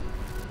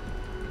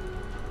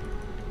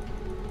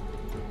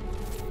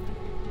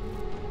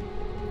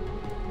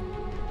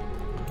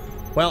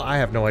 Well, I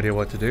have no idea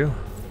what to do.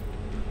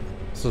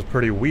 This is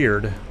pretty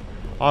weird.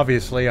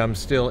 Obviously, I'm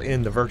still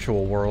in the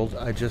virtual world.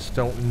 I just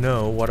don't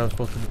know what I'm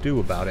supposed to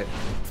do about it.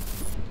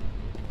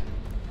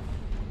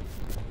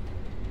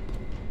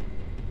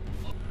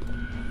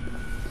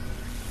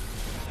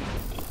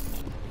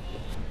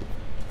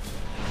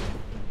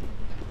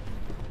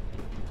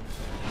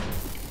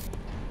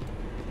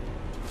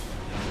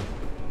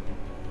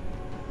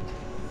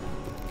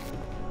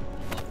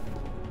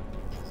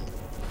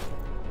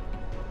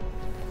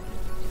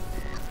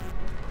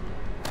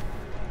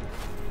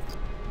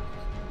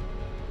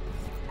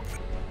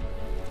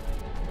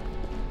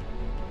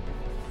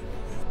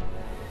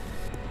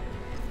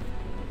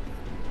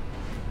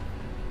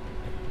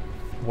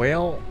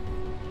 Well,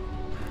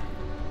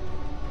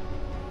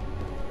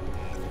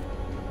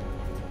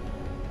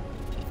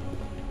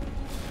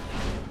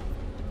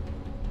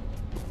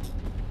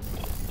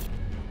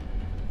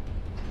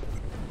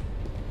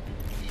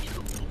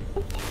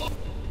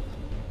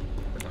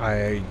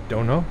 I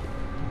don't know.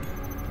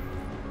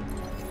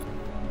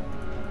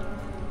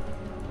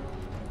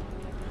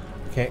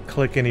 Can't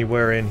click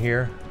anywhere in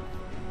here.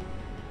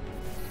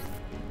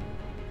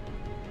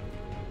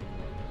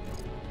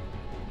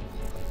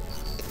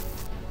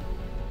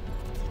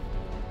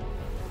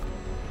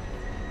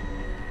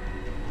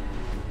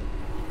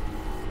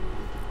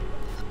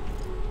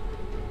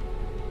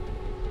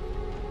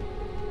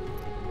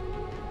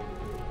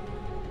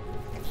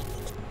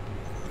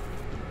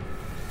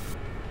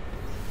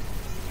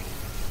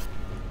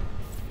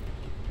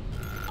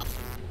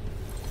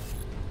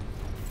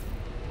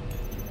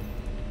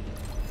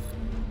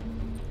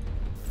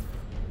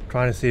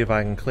 Trying to see if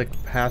I can click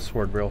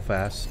password real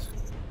fast.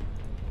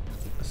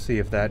 See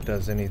if that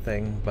does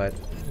anything, but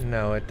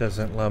no, it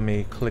doesn't let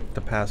me click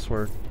the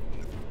password.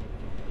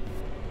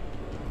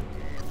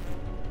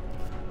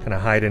 Can I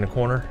hide in a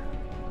corner?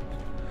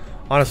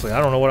 Honestly, I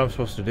don't know what I'm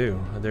supposed to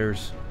do.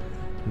 There's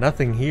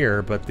nothing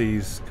here but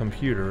these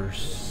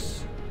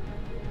computers.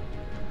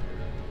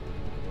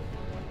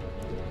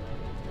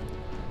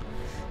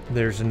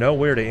 There's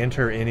nowhere to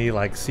enter any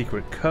like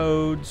secret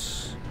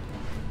codes.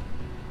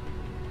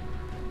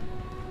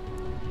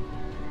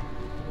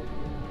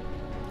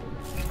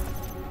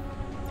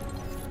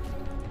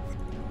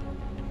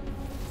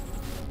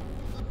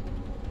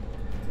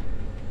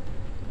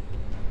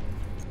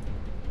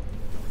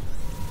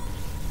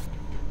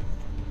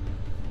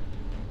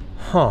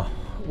 Huh.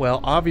 Well,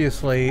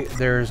 obviously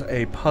there's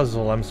a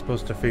puzzle I'm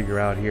supposed to figure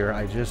out here.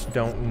 I just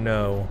don't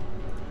know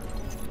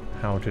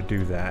how to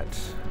do that.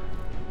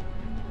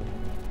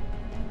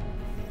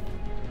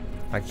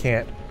 I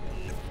can't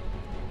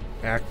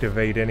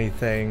activate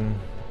anything.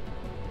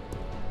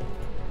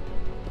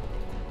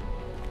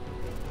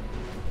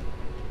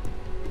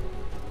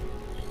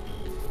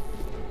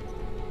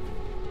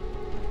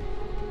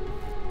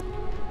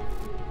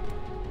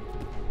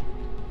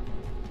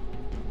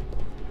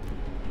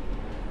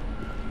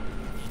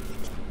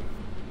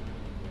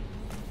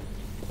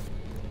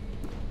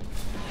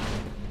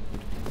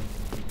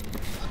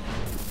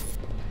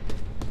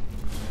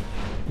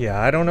 Yeah,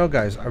 I don't know,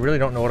 guys. I really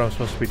don't know what I'm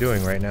supposed to be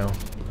doing right now.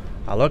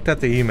 I looked at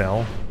the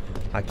email.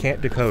 I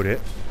can't decode it.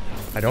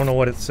 I don't know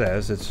what it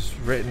says. It's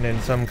written in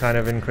some kind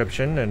of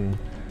encryption, and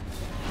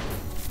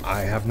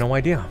I have no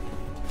idea.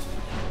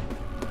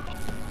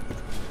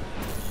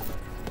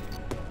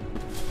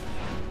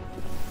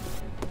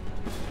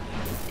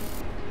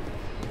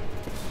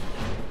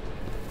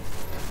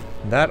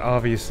 That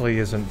obviously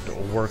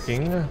isn't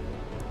working.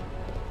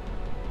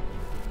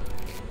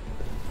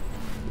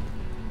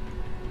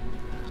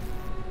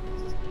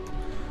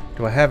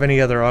 Do I have any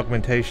other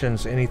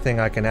augmentations? Anything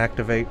I can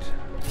activate?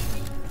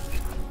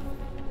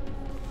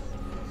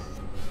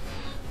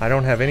 I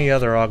don't have any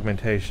other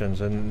augmentations,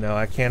 and no,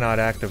 I cannot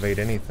activate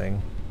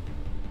anything.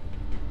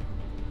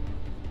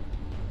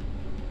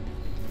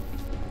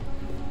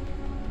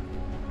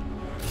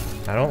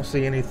 I don't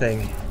see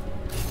anything.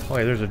 Oh,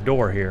 wait, there's a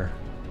door here.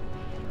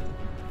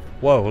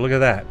 Whoa, look at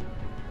that.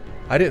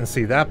 I didn't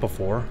see that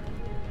before.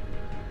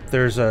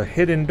 There's a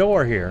hidden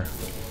door here.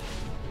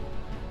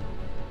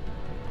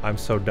 I'm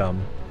so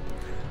dumb.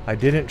 I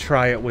didn't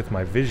try it with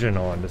my vision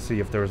on to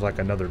see if there was like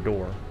another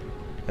door.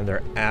 And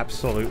there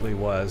absolutely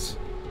was.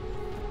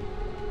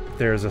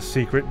 There's a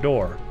secret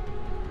door.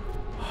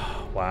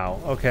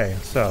 Wow. Okay,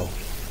 so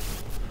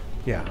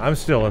yeah, I'm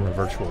still in the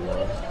virtual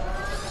world.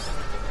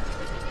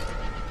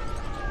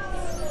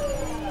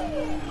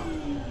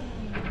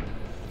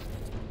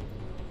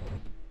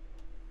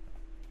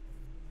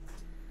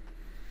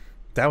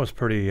 That was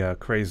pretty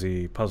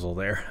crazy puzzle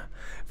there.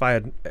 If I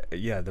had,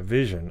 yeah, the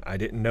vision. I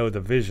didn't know the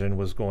vision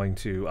was going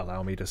to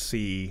allow me to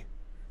see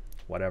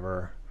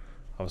whatever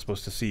I was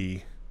supposed to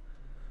see.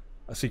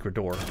 A secret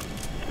door.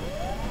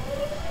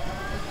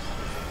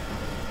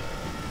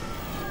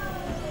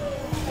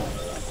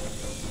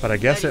 But I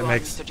guess it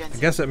makes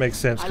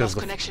sense because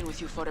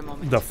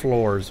the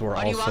floors were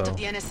Are you out also of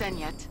the NSN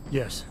yet?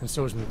 Yes, and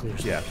so is nuclear.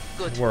 yeah,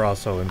 Good. we're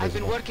also I've been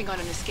invisible. working on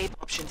an escape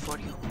option for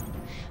you.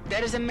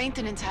 There is a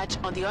maintenance hatch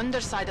on the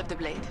underside of the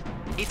blade.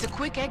 It's a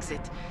quick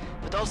exit,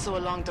 but also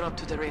a long drop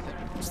to the river.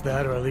 It's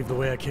that or I leave the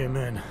way I came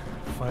in.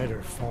 Fight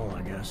or fall,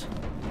 I guess.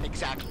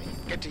 Exactly.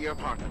 Get to your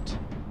apartment.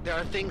 There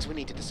are things we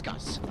need to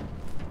discuss.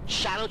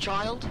 Shadow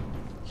Child,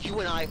 you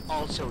and I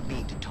also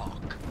need to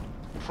talk.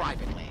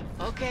 Privately.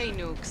 Okay,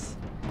 nukes.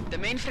 The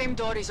mainframe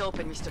door is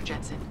open, Mr.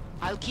 Jensen.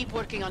 I'll keep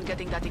working on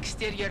getting that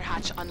exterior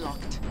hatch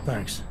unlocked.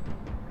 Thanks.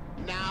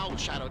 Now,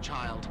 Shadow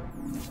Child.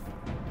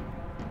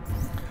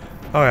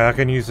 Alright, I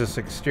can use this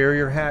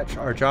exterior hatch.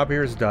 Our job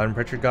here is done.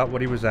 Pritchard got what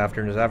he was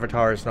after, and his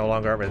avatar is no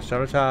longer up.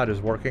 Shadow Child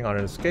is working on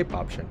an escape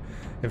option.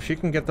 If she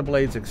can get the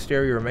blade's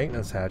exterior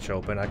maintenance hatch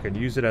open, I can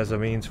use it as a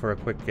means for a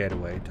quick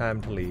getaway.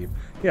 Time to leave.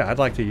 Yeah, I'd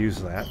like to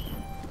use that.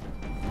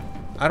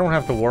 I don't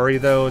have to worry,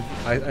 though.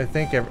 I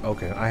think...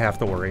 okay, I have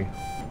to worry.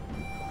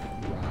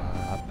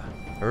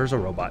 There's a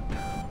robot.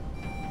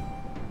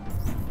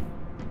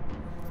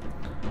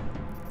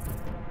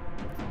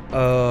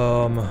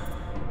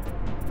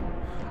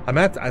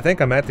 I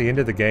think I'm at the end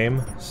of the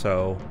game,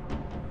 so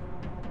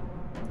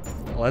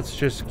let's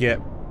just get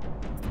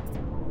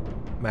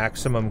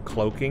maximum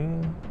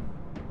cloaking.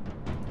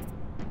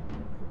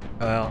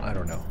 Well, I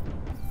don't know.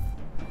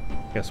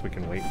 Guess we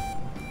can wait.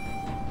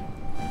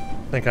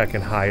 I think I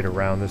can hide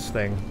around this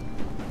thing.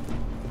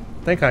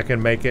 I think I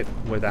can make it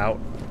without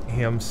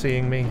him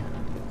seeing me.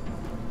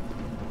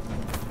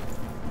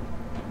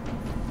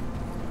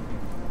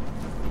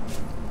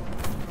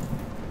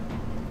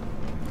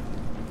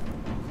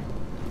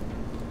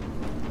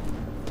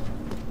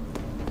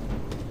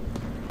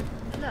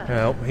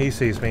 No, he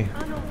sees me.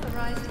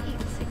 Unauthorized heat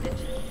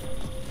signature.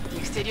 The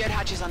exterior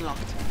hatch is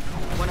unlocked.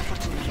 One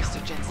opportunity,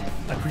 Mr. Jensen.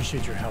 I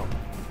appreciate your help,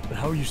 but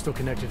how are you still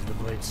connected to the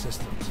Blade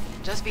systems?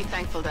 Just be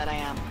thankful that I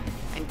am.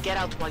 And get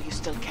out while you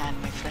still can,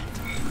 my friend.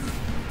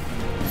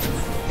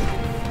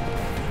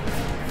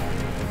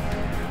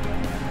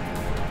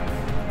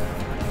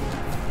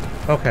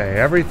 Okay,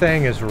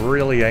 everything is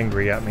really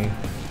angry at me.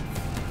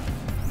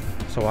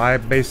 So I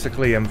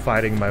basically am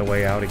fighting my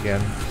way out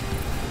again.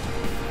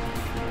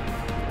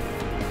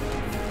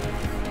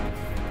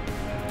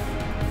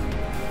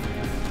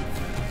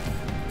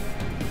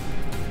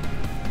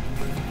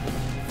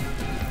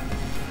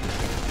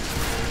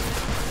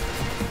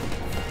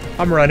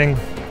 I'm running.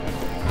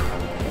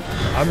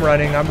 I'm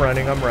running.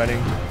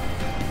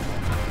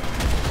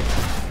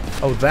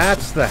 Oh,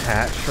 that's the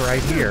hatch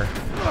right here.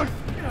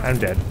 I'm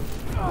dead.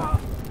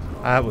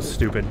 That was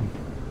stupid.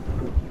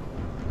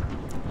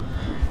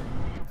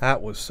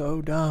 That was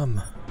so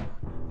dumb.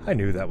 I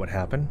knew that would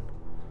happen.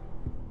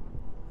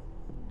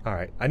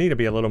 Alright, I need to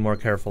be a little more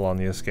careful on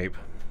the escape.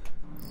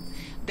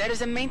 There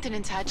is a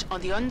maintenance hatch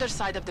on the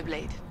underside of the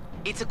blade.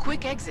 It's a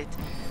quick exit,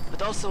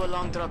 but also a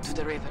long drop to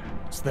the river.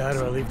 It's that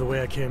or I leave the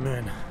way I came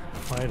in.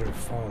 Fight or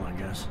fall, I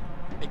guess.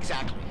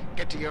 Exactly.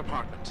 Get to your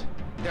apartment.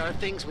 There are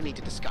things we need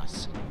to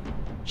discuss.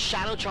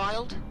 Shadow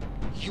Child,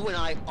 you and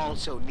I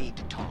also need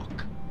to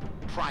talk.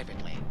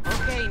 Privately.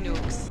 Okay,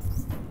 nukes.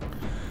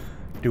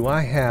 Do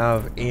I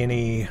have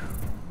any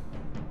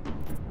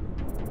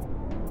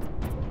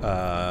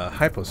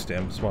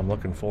hypostems? What I'm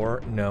looking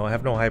for? No, I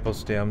have no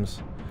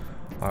hypostems.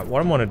 Alright,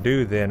 what I'm going to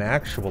do then,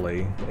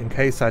 actually, in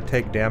case I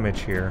take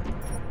damage here,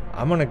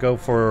 I'm going to go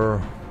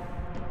for...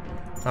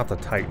 not the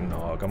Titan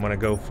Hog. I'm going to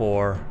go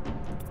for...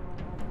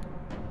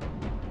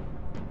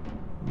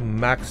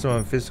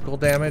 maximum physical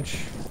damage.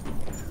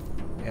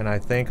 And I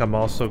think I'm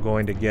also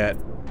going to get...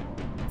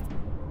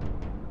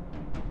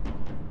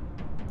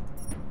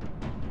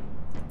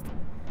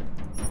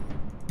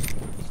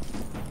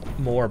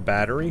 more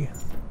battery.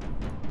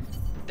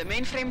 The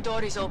mainframe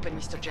door is open,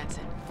 Mr.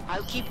 Jensen.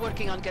 I'll keep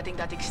working on getting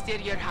that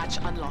exterior hatch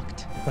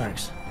unlocked.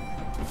 Thanks.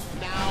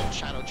 Now,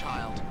 Shadow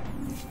Child.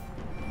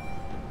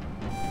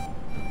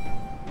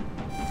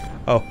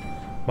 Oh,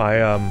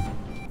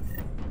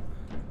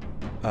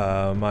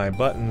 my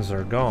buttons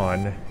are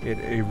gone. It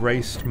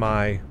erased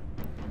my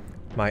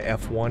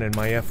F1 and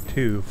my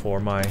F2 for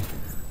my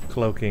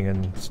cloaking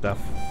and stuff.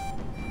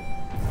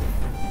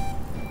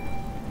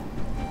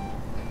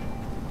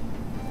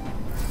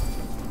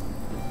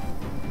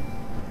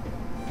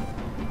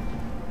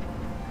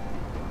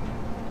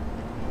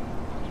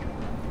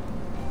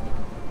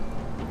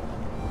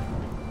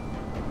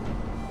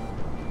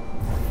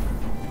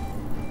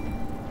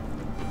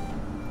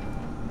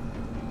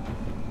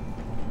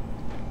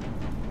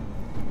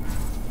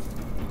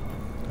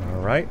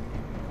 Alright.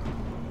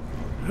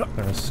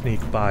 Gonna sneak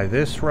by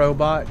this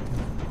robot.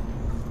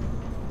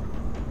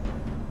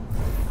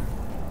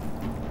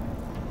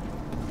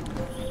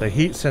 The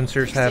heat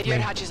sensors have Exterior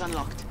me. hatch is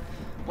unlocked.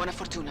 Buona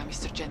fortuna,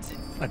 Mr. Jensen.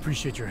 I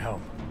appreciate your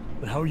help,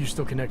 but how are you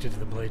still connected to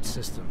the Blade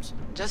systems?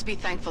 Just be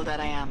thankful that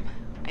I am.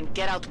 And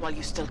get out while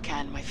you still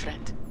can, my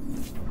friend.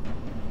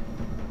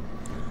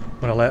 I'm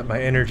gonna let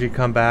my energy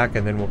come back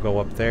and then we'll go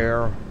up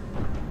there.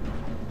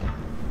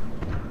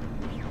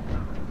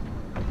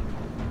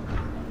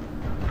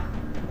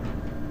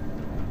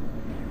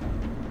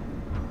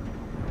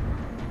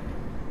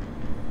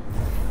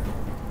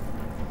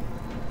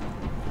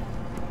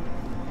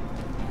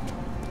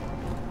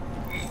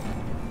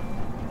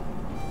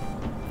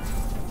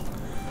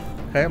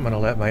 Okay, I'm gonna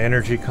let my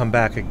energy come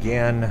back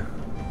again.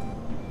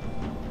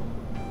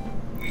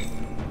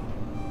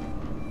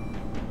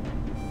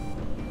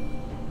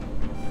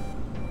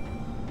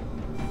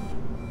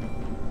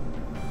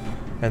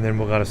 And then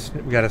we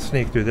gotta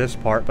sneak through this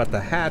part, but the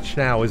hatch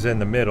now is in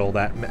the middle.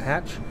 That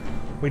hatch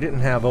we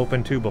didn't have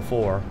open to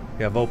before.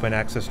 We have open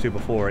access to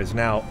before is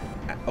now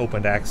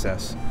opened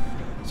access.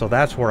 So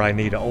that's where I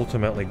need to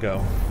ultimately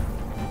go.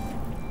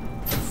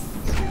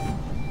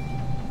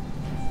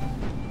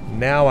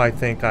 Now I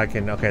think I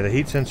can, okay, the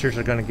heat sensors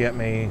are gonna get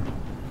me,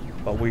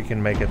 but we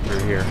can make it through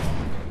here.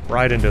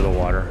 Right into the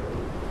water.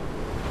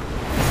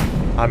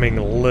 I mean,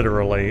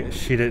 literally,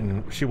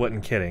 she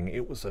wasn't kidding.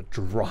 It was a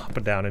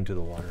drop down into the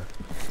water.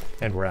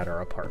 And we're at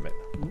our apartment.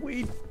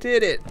 We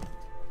did it!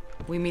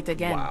 We meet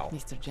again, Wow.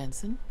 Mr.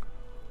 Jensen.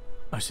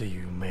 I see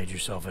you made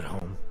yourself at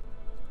home.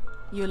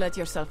 You let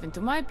yourself into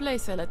my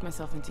place, I let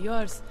myself into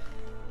yours.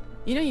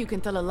 You know, you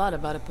can tell a lot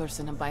about a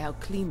person by how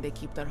clean they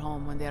keep their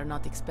home when they are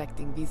not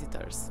expecting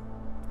visitors.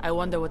 I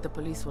wonder what the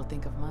police will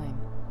think of mine.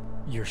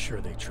 You're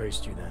sure they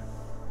traced you then?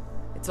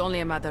 It's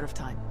only a matter of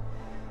time.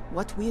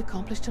 What we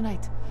accomplished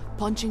tonight,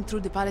 punching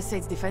through the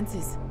Palisades'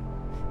 defenses.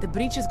 The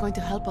breach is going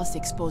to help us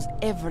expose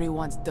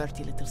everyone's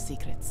dirty little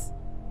secrets.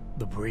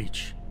 The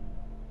breach?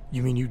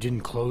 You mean you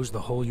didn't close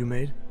the hole you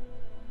made?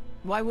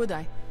 Why would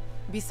I?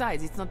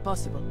 Besides, it's not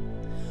possible.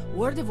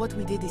 Word of what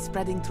we did is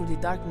spreading through the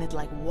darknet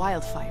like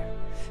wildfire.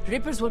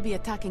 Rippers will be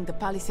attacking the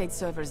Palisade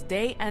servers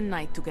day and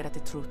night to get at the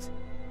truth.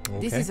 Okay.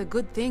 This is a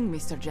good thing,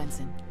 Mr.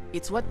 Jensen.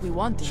 It's what we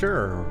wanted.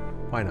 Sure,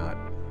 why not?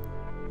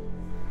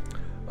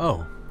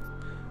 Oh,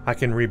 I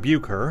can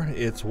rebuke her.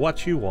 It's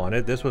what you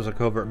wanted. This was a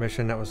covert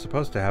mission that was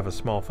supposed to have a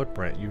small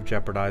footprint. You've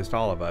jeopardized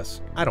all of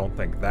us. I don't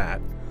think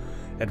that.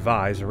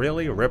 Advise,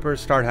 really? Rippers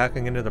start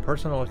hacking into the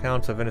personal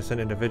accounts of innocent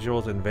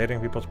individuals,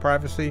 invading people's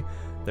privacy?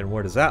 Then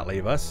where does that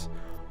leave us?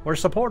 We're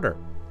supporter.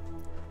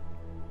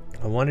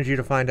 I wanted you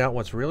to find out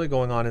what's really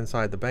going on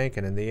inside the bank,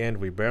 and in the end,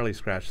 we barely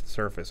scratched the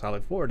surface. I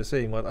look forward to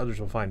seeing what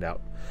others will find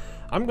out.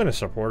 I'm going to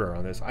support her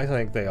on this. I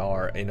think they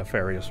are a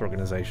nefarious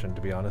organization,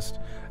 to be honest.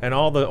 And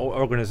all the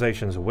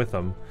organizations with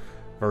them,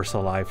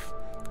 VersaLife,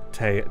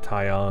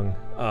 Taeyong,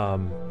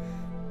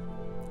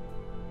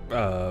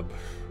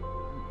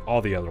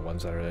 all the other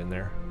ones that are in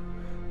there.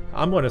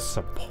 I'm going to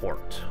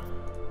support.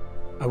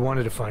 I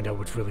wanted to find out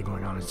what's really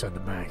going on inside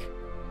the bank.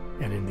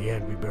 And in the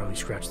end, we barely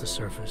scratched the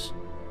surface.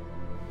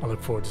 I look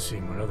forward to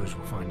seeing what others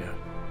will find out.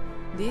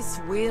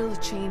 This will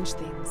change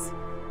things.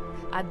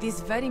 At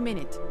this very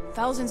minute,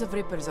 thousands of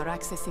Rippers are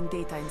accessing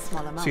data in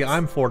small amounts. See,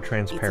 I'm for It's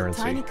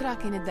transparency. a tiny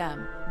crack in a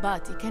dam,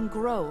 but it can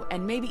grow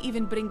and maybe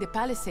even bring the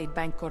Palisade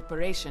Bank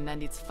Corporation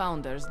and its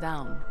founders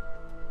down.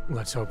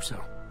 Let's hope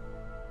so.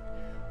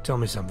 Tell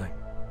me something.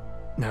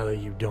 Now that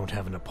you don't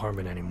have an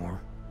apartment anymore,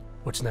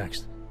 what's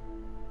next?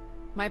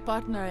 My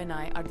partner and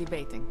I are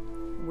debating.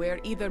 We're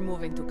either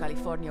moving to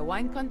California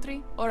wine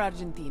country or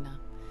Argentina.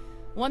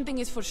 One thing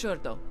is for sure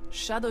though,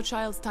 Shadow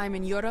Child's time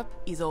in Europe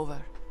is over.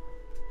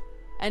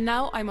 And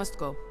now I must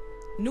go.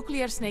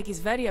 Nuclear Snake is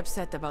very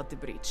upset about the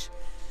breach.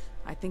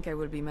 I think I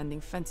will be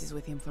mending fences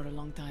with him for a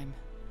long time.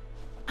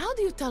 How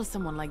do you tell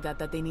someone like that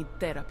that they need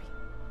therapy?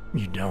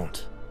 You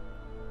don't.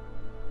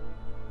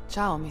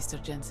 Ciao,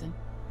 Mr. Jensen.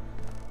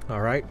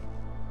 Alright.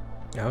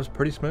 That was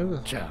pretty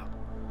smooth. Ciao.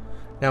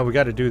 Now we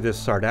got to do this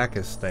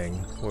Sardakis thing,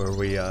 where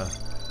we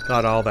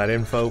got all that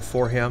info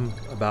for him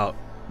about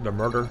the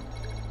murder.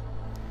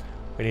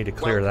 We need to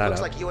clear that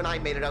looks up. like you and I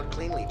made it out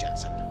cleanly,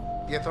 Jensen.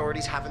 The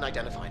authorities haven't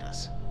identified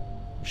us.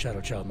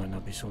 Shadow Child might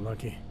not be so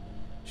lucky.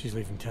 She's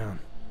leaving town.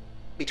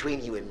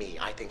 Between you and me,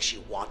 I think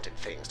she wanted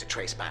things to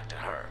trace back to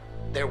her.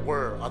 There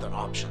were other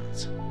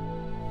options.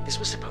 This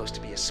was supposed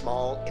to be a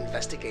small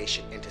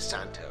investigation into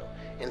Santo.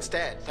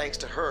 Instead, thanks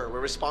to her, we're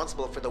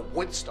responsible for the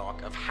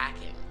Woodstock of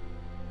hacking.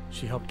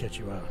 She helped get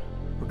you out.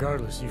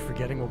 Regardless, you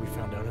forgetting what we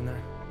found out in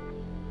there?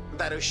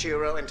 That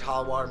Oshiro and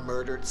Talwar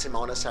murdered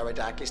Simona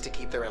Saradakis to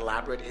keep their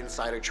elaborate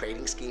insider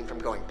trading scheme from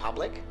going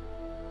public?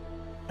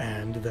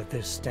 And that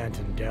this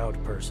Stanton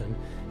Dowd person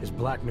is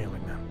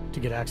blackmailing them to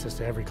get access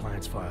to every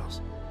client's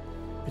files.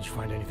 Did you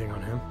find anything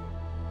on him?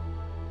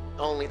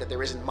 Only that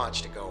there isn't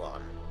much to go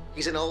on.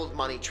 He's an old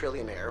money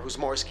trillionaire who's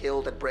more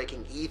skilled at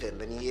breaking even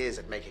than he is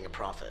at making a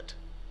profit.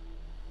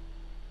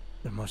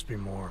 There must be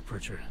more,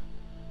 Pritchard.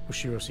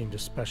 Oshiro seemed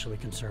especially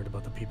concerned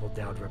about the people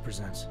Dowd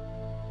represents.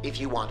 If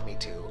you want me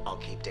to, I'll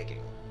keep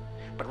digging.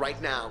 But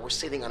right now, we're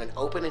sitting on an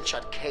open and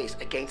shut case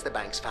against the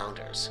bank's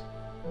founders.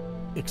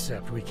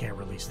 Except we can't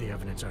release the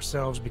evidence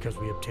ourselves because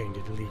we obtained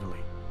it illegally.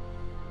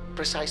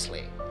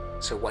 Precisely.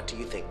 So what do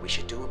you think we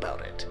should do about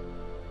it?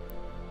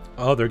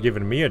 Oh, they're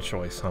giving me a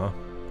choice, huh?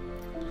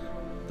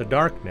 The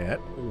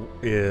Darknet,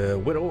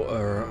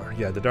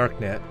 the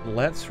Darknet.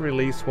 Let's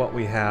release what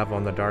we have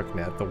on the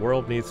Darknet. The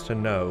world needs to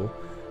know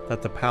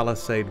that the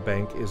Palisade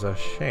Bank is a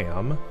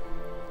sham.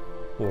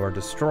 Or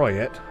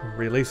destroy it.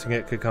 Releasing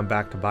it could come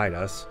back to bite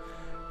us.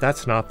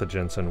 That's not the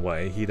Jensen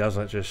way. He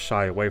doesn't just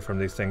shy away from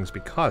these things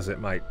because it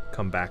might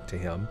come back to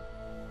him.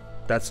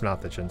 That's not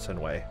the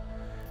Jensen way.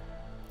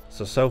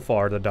 So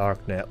far, the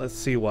Darknet. Let's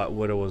see what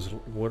Widower's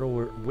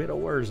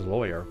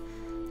lawyer.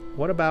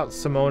 What about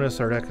Simona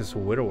Saradakis'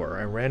 widower?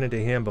 I ran into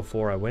him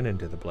before I went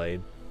into the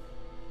Blade.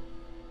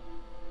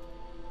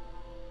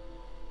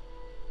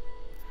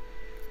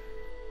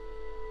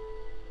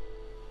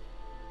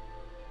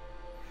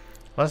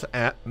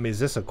 Is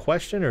this a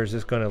question, or is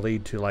this going to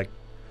lead to, like,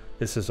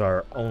 this is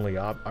our only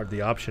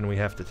the option we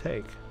have to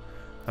take?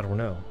 I don't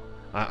know.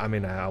 I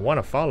mean, I want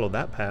to follow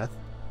that path.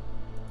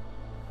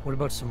 What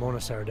about Simona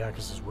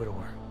Saradakis'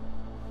 widower?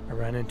 I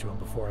ran into him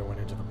before I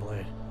went into the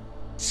Blade.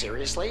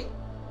 Seriously?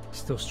 He's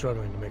still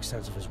struggling to make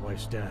sense of his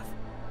wife's death.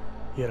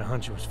 He had a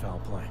hunch it was foul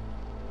play.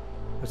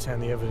 Let's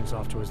hand the evidence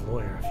off to his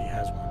lawyer if he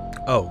has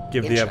one. Oh,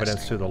 give the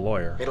evidence to the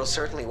lawyer. It'll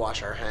certainly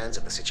wash our hands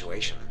of the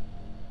situation.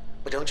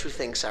 But don't you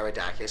think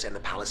Saradakis and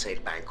the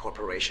Palisade Bank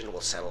Corporation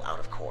will settle out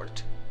of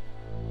court?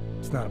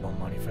 It's not about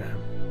money for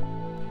him.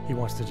 He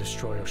wants to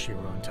destroy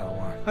Oshiro and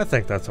Talwar. I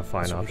think that's a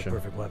fine This would be option. the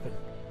perfect weapon.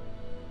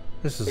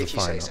 This is If you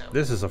say so.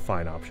 This is a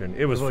fine option.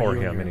 It was What about for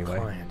you and him your anyway.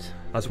 client?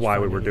 That's Did you why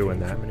find we were anything doing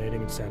that.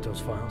 incriminating in Santos'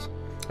 files?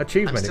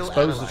 Achievement. I'm still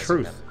Expose the analyzing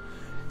truth. them.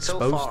 So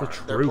Expose far, the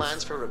their truth.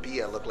 plans for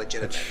Rabia look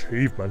legitimate.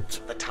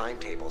 Achievement. The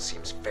timetable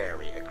seems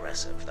very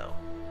aggressive, though.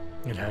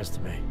 It has to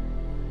be.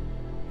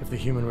 If the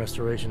Human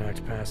Restoration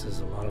Act passes,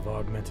 a lot of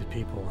augmented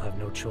people will have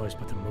no choice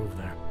but to move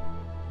there.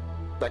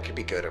 That could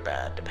be good or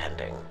bad,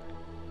 depending.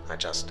 I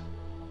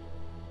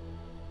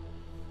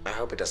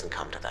hope it doesn't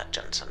come to that,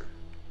 Jensen.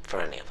 For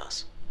any of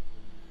us.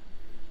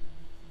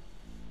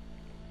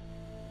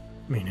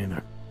 Me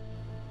neither.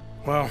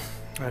 Well,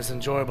 as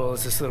enjoyable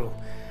as this little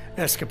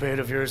escapade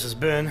of yours has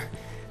been,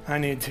 I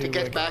need to... To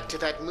get back to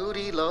that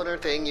moody loner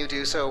thing you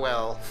do so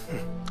well.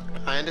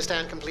 I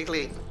understand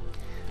completely.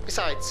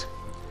 Besides,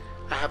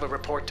 I have a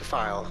report to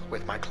file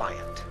with my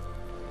client.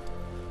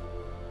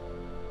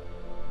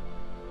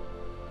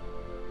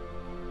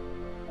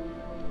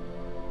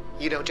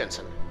 You know,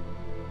 Jensen,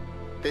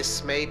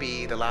 this may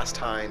be the last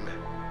time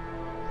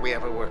we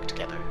ever work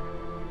together.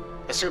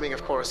 Assuming,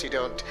 of course, you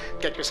don't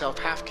get yourself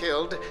half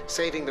killed,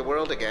 saving the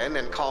world again,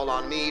 and call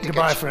on me to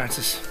Goodbye,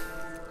 Francis.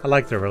 I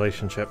like their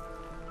relationship.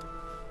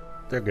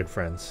 They're good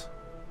friends.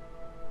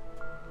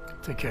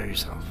 Take care of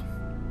yourself.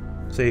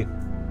 See,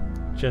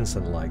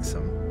 Jensen likes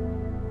him.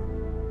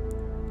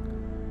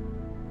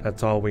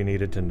 That's all we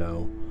needed to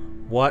know.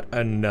 What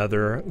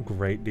another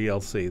great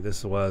DLC.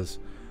 This was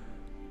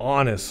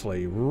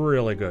honestly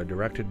really good.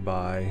 Directed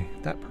by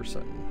that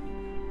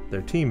person.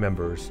 Their team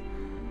members.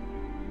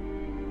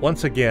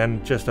 Once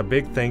again, just a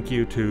big thank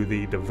you to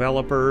the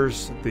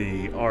developers,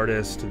 the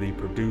artists, the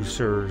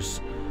producers,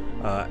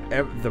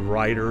 the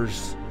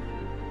writers,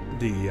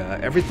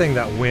 everything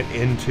that went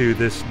into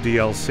this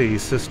DLC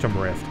System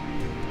Rift.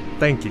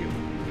 Thank you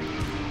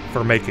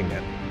for making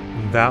it.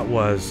 That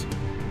was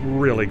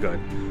really good.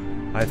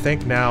 I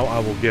think now I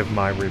will give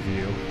my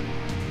review.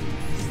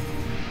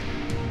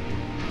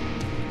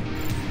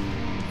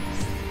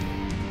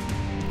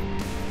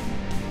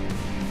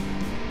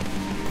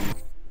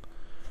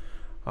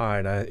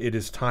 Alright, it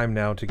is time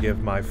now to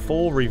give my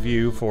full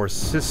review for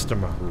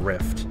System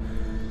Rift.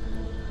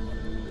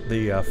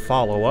 The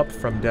follow-up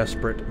from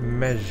Desperate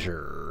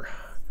Measure.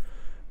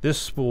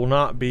 This will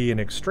not be an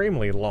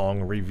extremely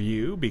long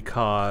review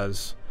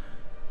because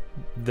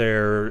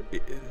there's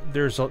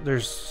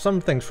some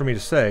things for me to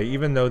say.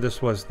 Even though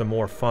this was the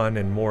more fun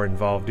and more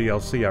involved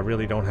DLC, I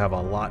really don't have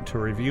a lot to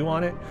review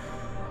on it.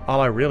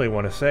 All I really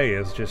want to say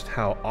is just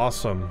how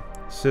awesome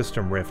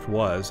System Rift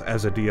was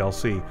as a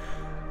DLC.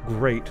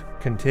 Great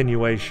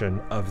continuation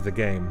of the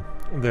game.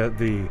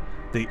 The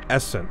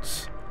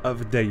essence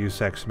of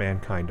Deus Ex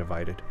Mankind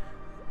Divided.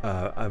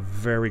 A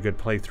very good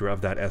playthrough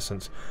of that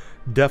essence.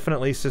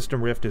 Definitely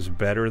System Rift is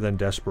better than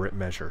Desperate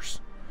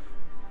Measures.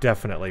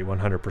 Definitely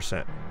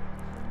 100%.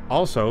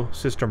 Also,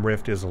 System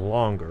Rift is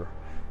longer.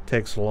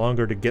 Takes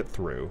longer to get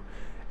through.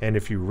 And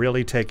if you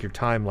really take your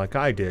time like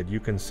I did,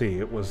 you can see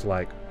it was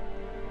like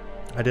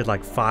I did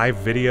like 5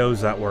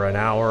 videos that were an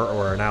hour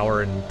or an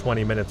hour and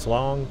 20 minutes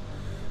long.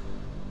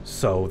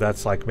 So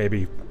that's like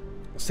maybe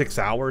 6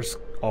 hours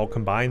all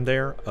combined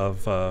there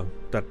of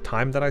that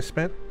time that I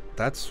spent.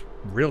 That's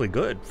really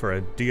good for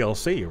a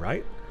DLC,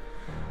 right?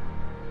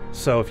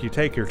 So if you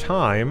take your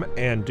time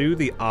and do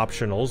the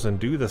optionals and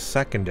do the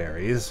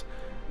secondaries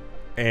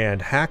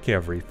and hack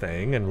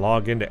everything and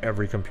log into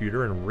every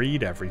computer and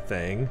read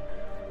everything,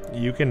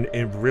 you can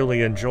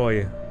really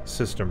enjoy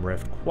System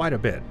Rift quite a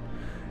bit.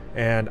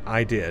 And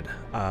I did.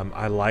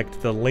 I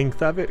liked the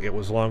length of it. It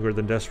was longer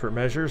than Desperate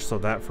Measures, so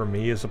that for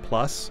me is a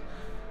plus.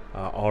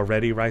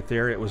 Already right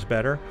there, it was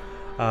better.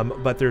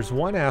 But there's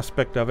one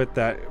aspect of it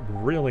that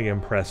really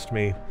impressed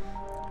me,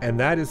 and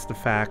that is the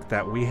fact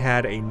that we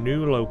had a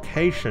new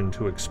location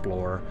to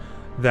explore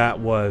that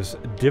was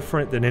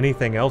different than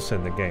anything else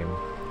in the game,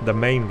 the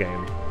main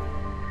game.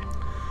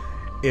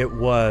 It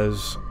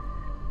was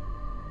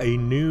a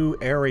new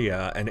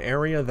area, an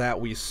area that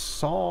we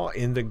saw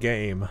in the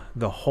game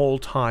the whole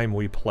time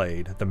we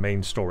played the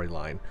main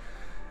storyline.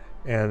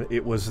 And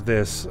it was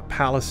this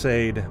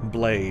palisade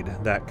blade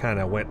that kind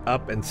of went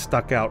up and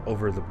stuck out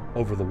over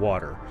the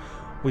water.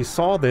 We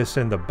saw this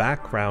in the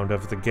background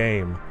of the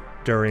game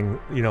during,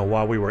 you know,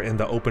 while we were in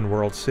the open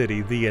world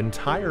city the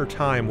entire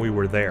time we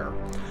were there.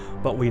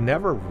 But we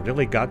never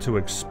really got to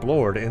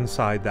explore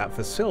inside that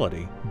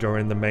facility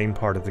during the main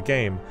part of the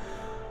game.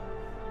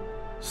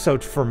 So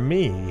for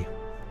me,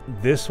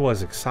 this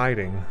was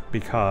exciting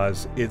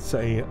because it's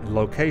a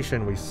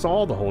location we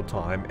saw the whole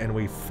time and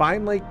we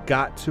finally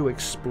got to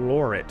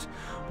explore it.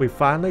 We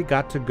finally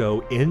got to go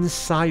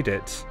inside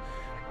it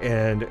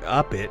and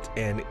up it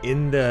and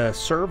in the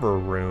server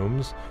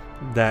rooms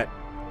that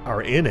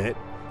are in it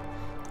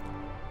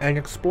and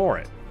explore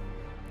it.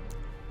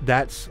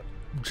 That's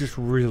just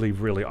really,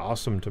 really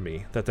awesome to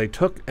me that they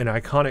took an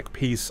iconic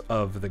piece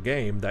of the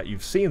game that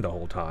you've seen the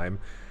whole time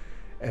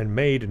and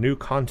made new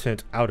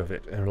content out of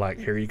it. And like,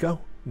 here you go.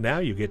 Now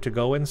you get to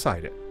go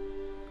inside it.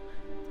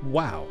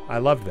 Wow, I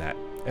loved that.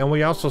 And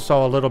we also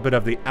saw a little bit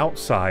of the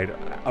outside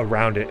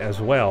around it as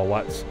well.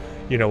 What's,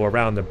 you know,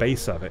 around the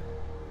base of it.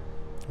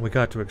 We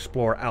got to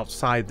explore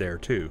outside there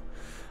too,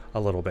 a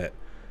little bit.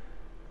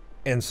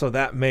 And so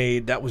that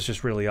was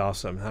just really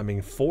awesome. I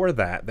mean, for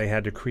that, they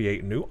had to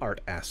create new art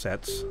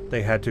assets.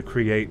 They had to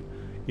create,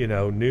 you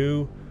know,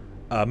 new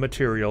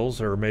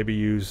materials, or maybe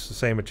use the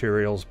same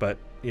materials, but,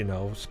 you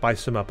know,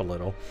 spice them up a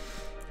little.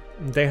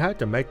 They had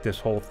to make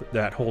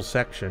that whole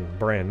section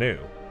brand new.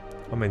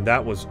 I mean,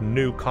 that was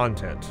new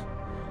content,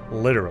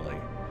 literally.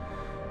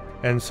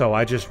 And so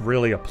I just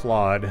really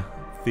applaud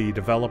the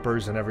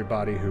developers and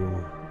everybody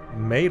who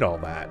made all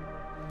that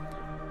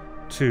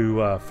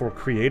for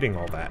creating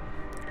all that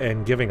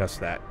and giving us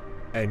that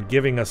and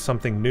giving us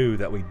something new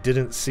that we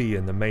didn't see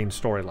in the main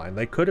storyline.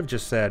 They could have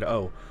just said,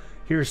 oh,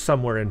 here's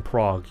somewhere in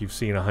Prague you've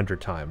seen 100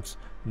 times.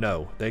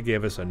 No, they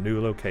gave us a new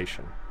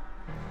location.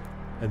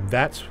 And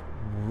that's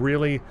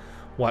really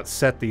what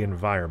set the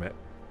environment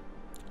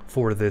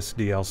for this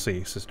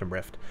DLC, System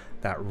Rift.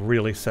 That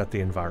really set the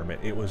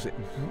environment. It was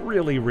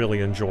really,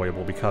 really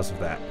enjoyable because of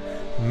that.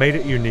 Made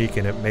it unique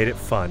and it made it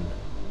fun.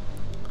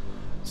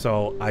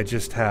 So I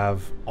just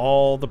have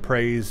all the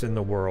praise in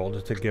the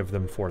world to give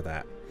them for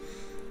that.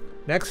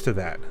 Next to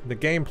that, the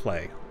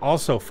gameplay.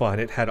 Also fun.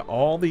 It had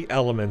all the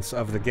elements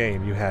of the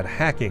game. You had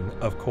hacking,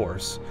 of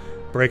course,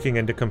 breaking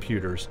into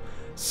computers,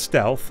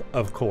 stealth,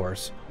 of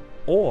course,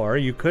 or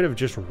you could have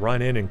just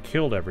run in and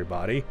killed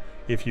everybody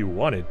if you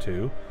wanted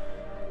to.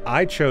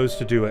 I chose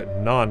to do it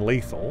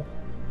non-lethal.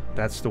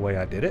 That's the way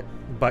I did it.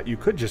 But you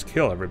could just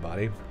kill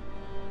everybody.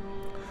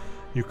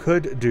 You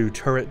could do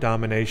turret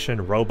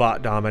domination,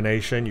 robot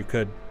domination. You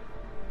could,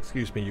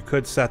 you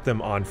could set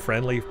them on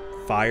friendly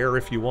fire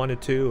if you wanted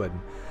to and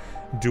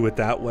do it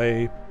that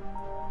way.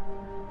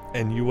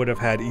 And you would have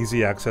had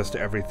easy access to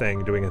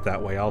everything doing it that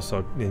way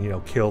also. And, you know,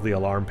 kill the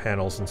alarm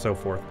panels and so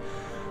forth.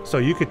 So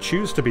you could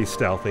choose to be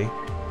stealthy,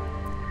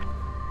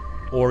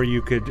 or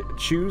you could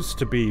choose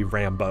to be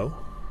Rambo,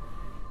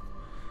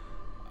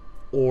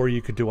 or you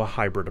could do a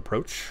hybrid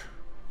approach.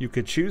 You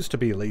could choose to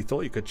be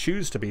lethal, you could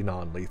choose to be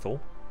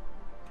non-lethal.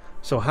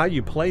 So how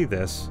you play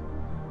this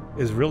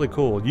is really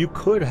cool. You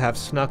could have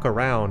snuck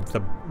around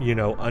the, you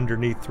know,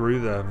 underneath through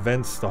the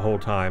vents the whole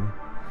time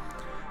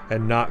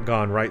and not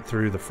gone right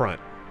through the front.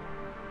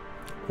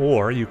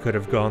 Or you could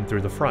have gone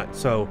through the front.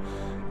 So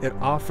it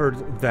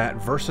offered that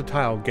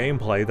versatile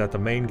gameplay that the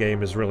main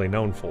game is really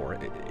known for.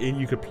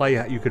 You could play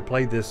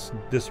this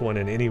one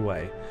in any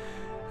way,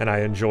 and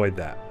I enjoyed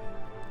that.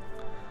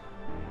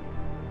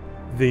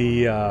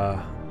 The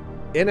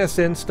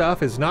NSN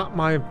stuff is not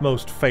my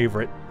most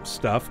favorite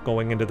stuff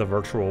going into the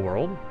virtual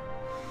world.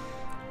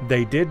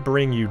 They did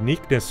bring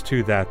uniqueness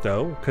to that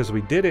though, because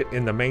we did it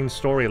in the main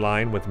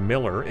storyline with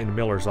Miller in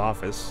Miller's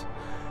office,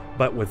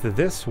 but with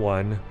this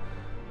one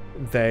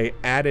they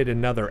added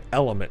another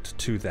element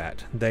to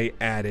that. They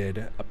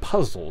added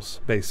puzzles,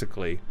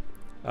 basically.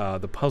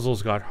 The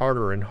puzzles got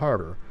harder and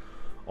harder,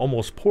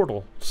 almost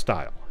Portal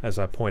style, as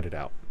I pointed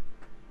out.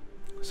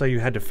 So you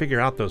had to figure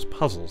out those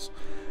puzzles,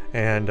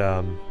 and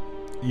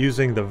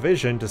using the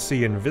vision to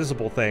see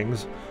invisible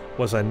things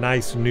was a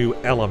nice new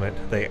element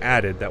they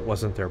added that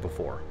wasn't there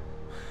before.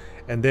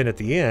 And then at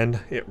the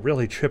end, it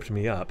really tripped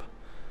me up.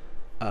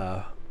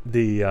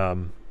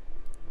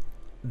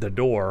 The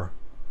door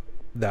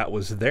that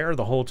was there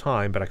the whole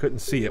time, but I couldn't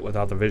see it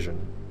without the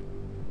vision.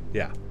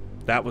 Yeah,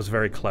 that was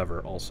very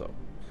clever also.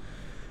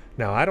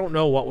 Now, I don't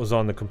know what was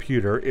on the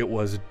computer. It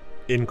was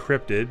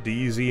encrypted,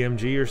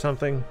 DZMG or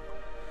something.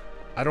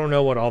 I don't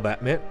know what all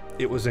that meant.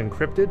 It was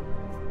encrypted.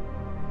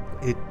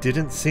 It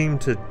didn't seem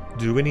to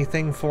do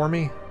anything for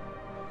me,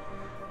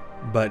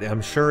 but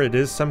I'm sure it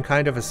is some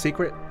kind of a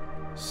secret.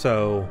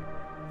 So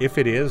if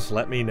it is,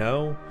 let me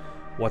know.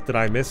 What did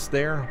I miss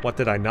there? What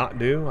did I not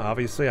do?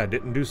 Obviously, I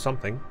didn't do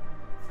something.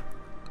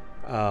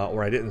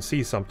 Or I didn't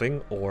see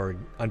something or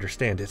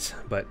understand it.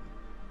 But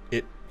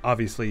it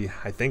obviously,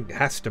 I think,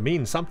 has to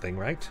mean something,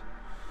 right?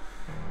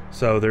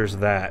 So there's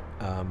that.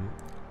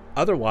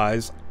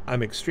 Otherwise,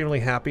 I'm extremely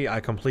happy I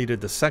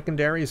completed the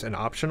secondaries and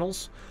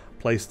optionals.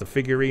 Placed the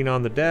figurine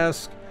on the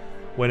desk.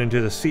 Went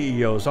into the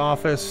CEO's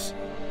office.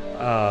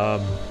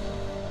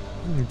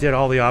 Did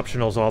all the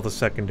optionals, all the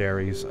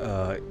secondaries.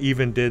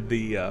 Even did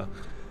the...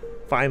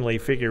 finally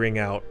figuring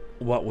out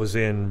what was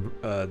in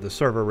the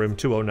server room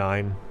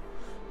 209.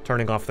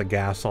 Turning off the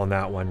gas on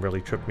that one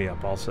really tripped me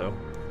up also.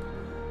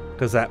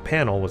 Because that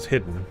panel was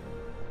hidden.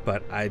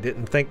 But I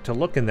didn't think to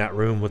look in that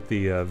room with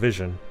the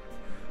vision.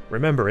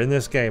 Remember, in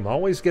this game,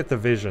 always get the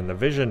vision. The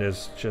vision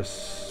is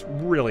just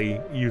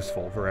really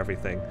useful for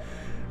everything.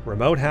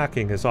 Remote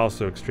hacking is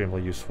also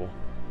extremely useful.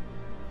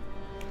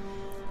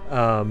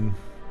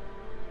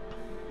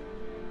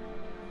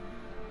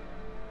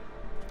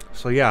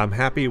 So yeah, I'm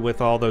happy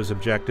with all those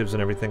objectives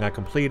and everything I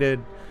completed.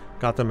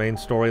 Got the main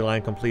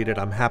storyline completed.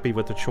 I'm happy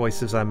with the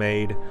choices I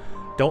made.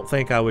 Don't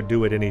think I would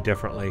do it any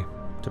differently,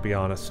 to be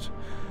honest.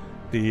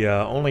 The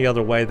only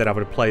other way that I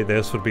would play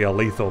this would be a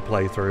lethal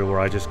playthrough where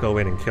I just go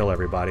in and kill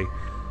everybody.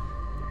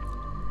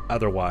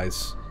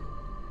 Otherwise,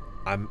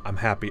 I'm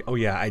happy. Oh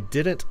yeah,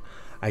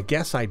 I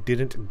guess I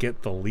didn't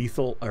get the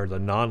lethal or the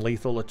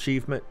non-lethal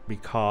achievement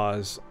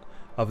because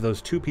of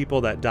those two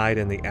people that died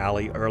in the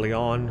alley early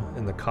on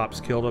and the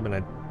cops killed them, and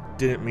I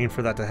didn't mean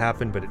for that to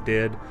happen, but it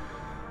did.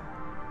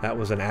 That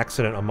was an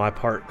accident on my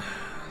part.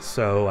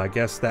 So I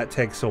guess that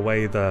takes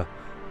away the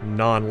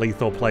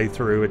non-lethal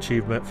playthrough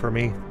achievement for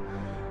me.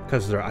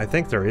 Because I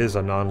think there is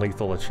a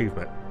non-lethal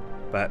achievement.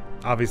 But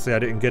obviously I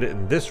didn't get it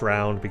in this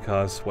round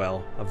because,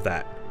 well, of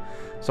that.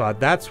 So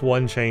that's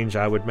one change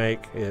I would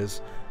make,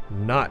 is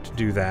not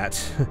do that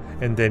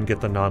and then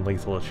get the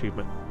non-lethal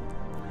achievement.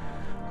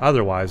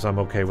 Otherwise, I'm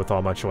okay with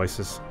all my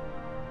choices.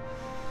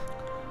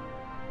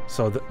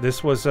 So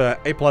this was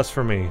A+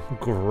 for me.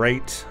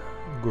 Great,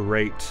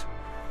 great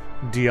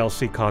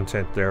DLC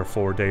content there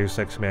for Deus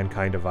Ex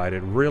Mankind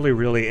Divided. Really,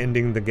 really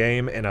ending the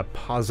game in a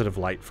positive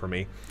light for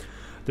me.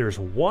 There's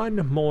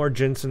one more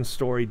Jensen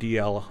story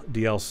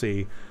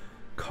DLC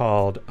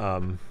called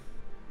A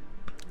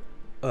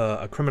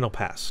Criminal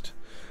Past.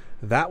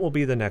 That will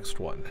be the next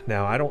one.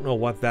 Now, I don't know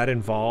what that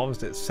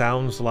involves. It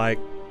sounds like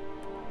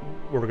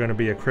we're going to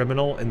be a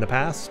criminal in the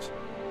past.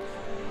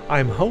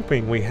 I'm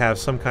hoping we have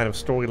some kind of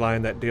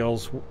storyline that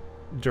deals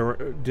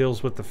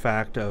with the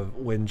fact of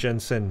when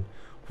Jensen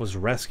was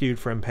rescued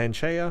from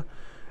Panchaea,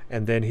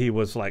 and then he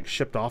was like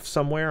shipped off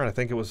somewhere. I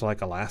think it was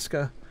like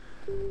Alaska,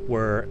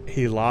 where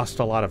he lost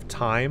a lot of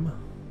time,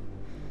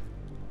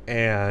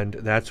 and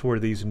that's where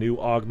these new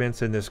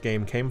augments in this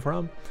game came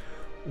from.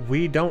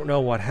 We don't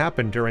know what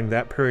happened during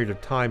that period of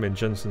time in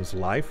Jensen's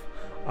life.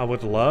 I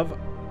would love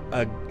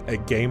a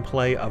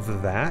gameplay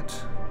of that.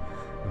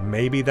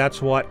 Maybe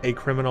that's what A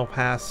Criminal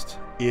Past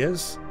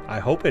is. I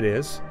hope it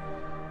is.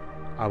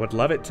 I would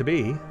love it to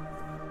be,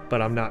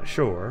 but I'm not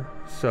sure.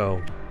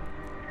 So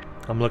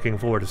I'm looking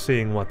forward to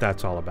seeing what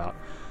that's all about.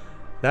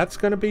 That's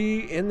going to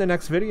be in the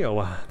next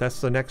video.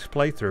 That's the next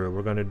playthrough.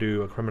 We're going to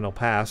do A Criminal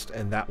Past,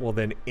 and that will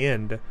then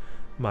end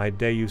my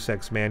Deus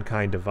Ex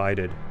Mankind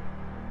Divided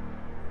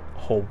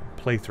whole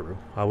playthrough.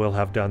 I will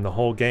have done the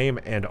whole game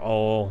and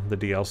all the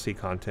DLC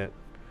content.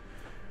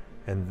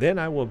 And then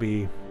I will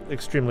be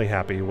extremely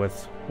happy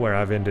with where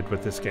I've ended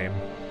with this game.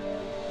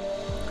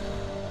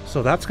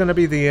 So that's going to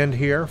be the end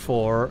here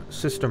for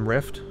System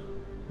Rift.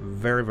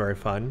 Very, very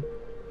fun.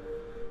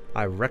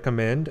 I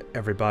recommend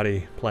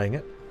everybody playing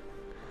it.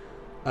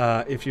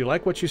 If you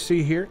like what you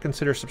see here,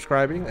 consider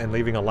subscribing and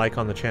leaving a like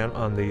on the channel,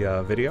 on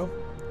the video.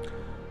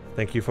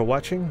 Thank you for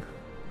watching.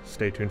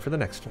 Stay tuned for the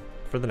next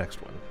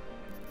one.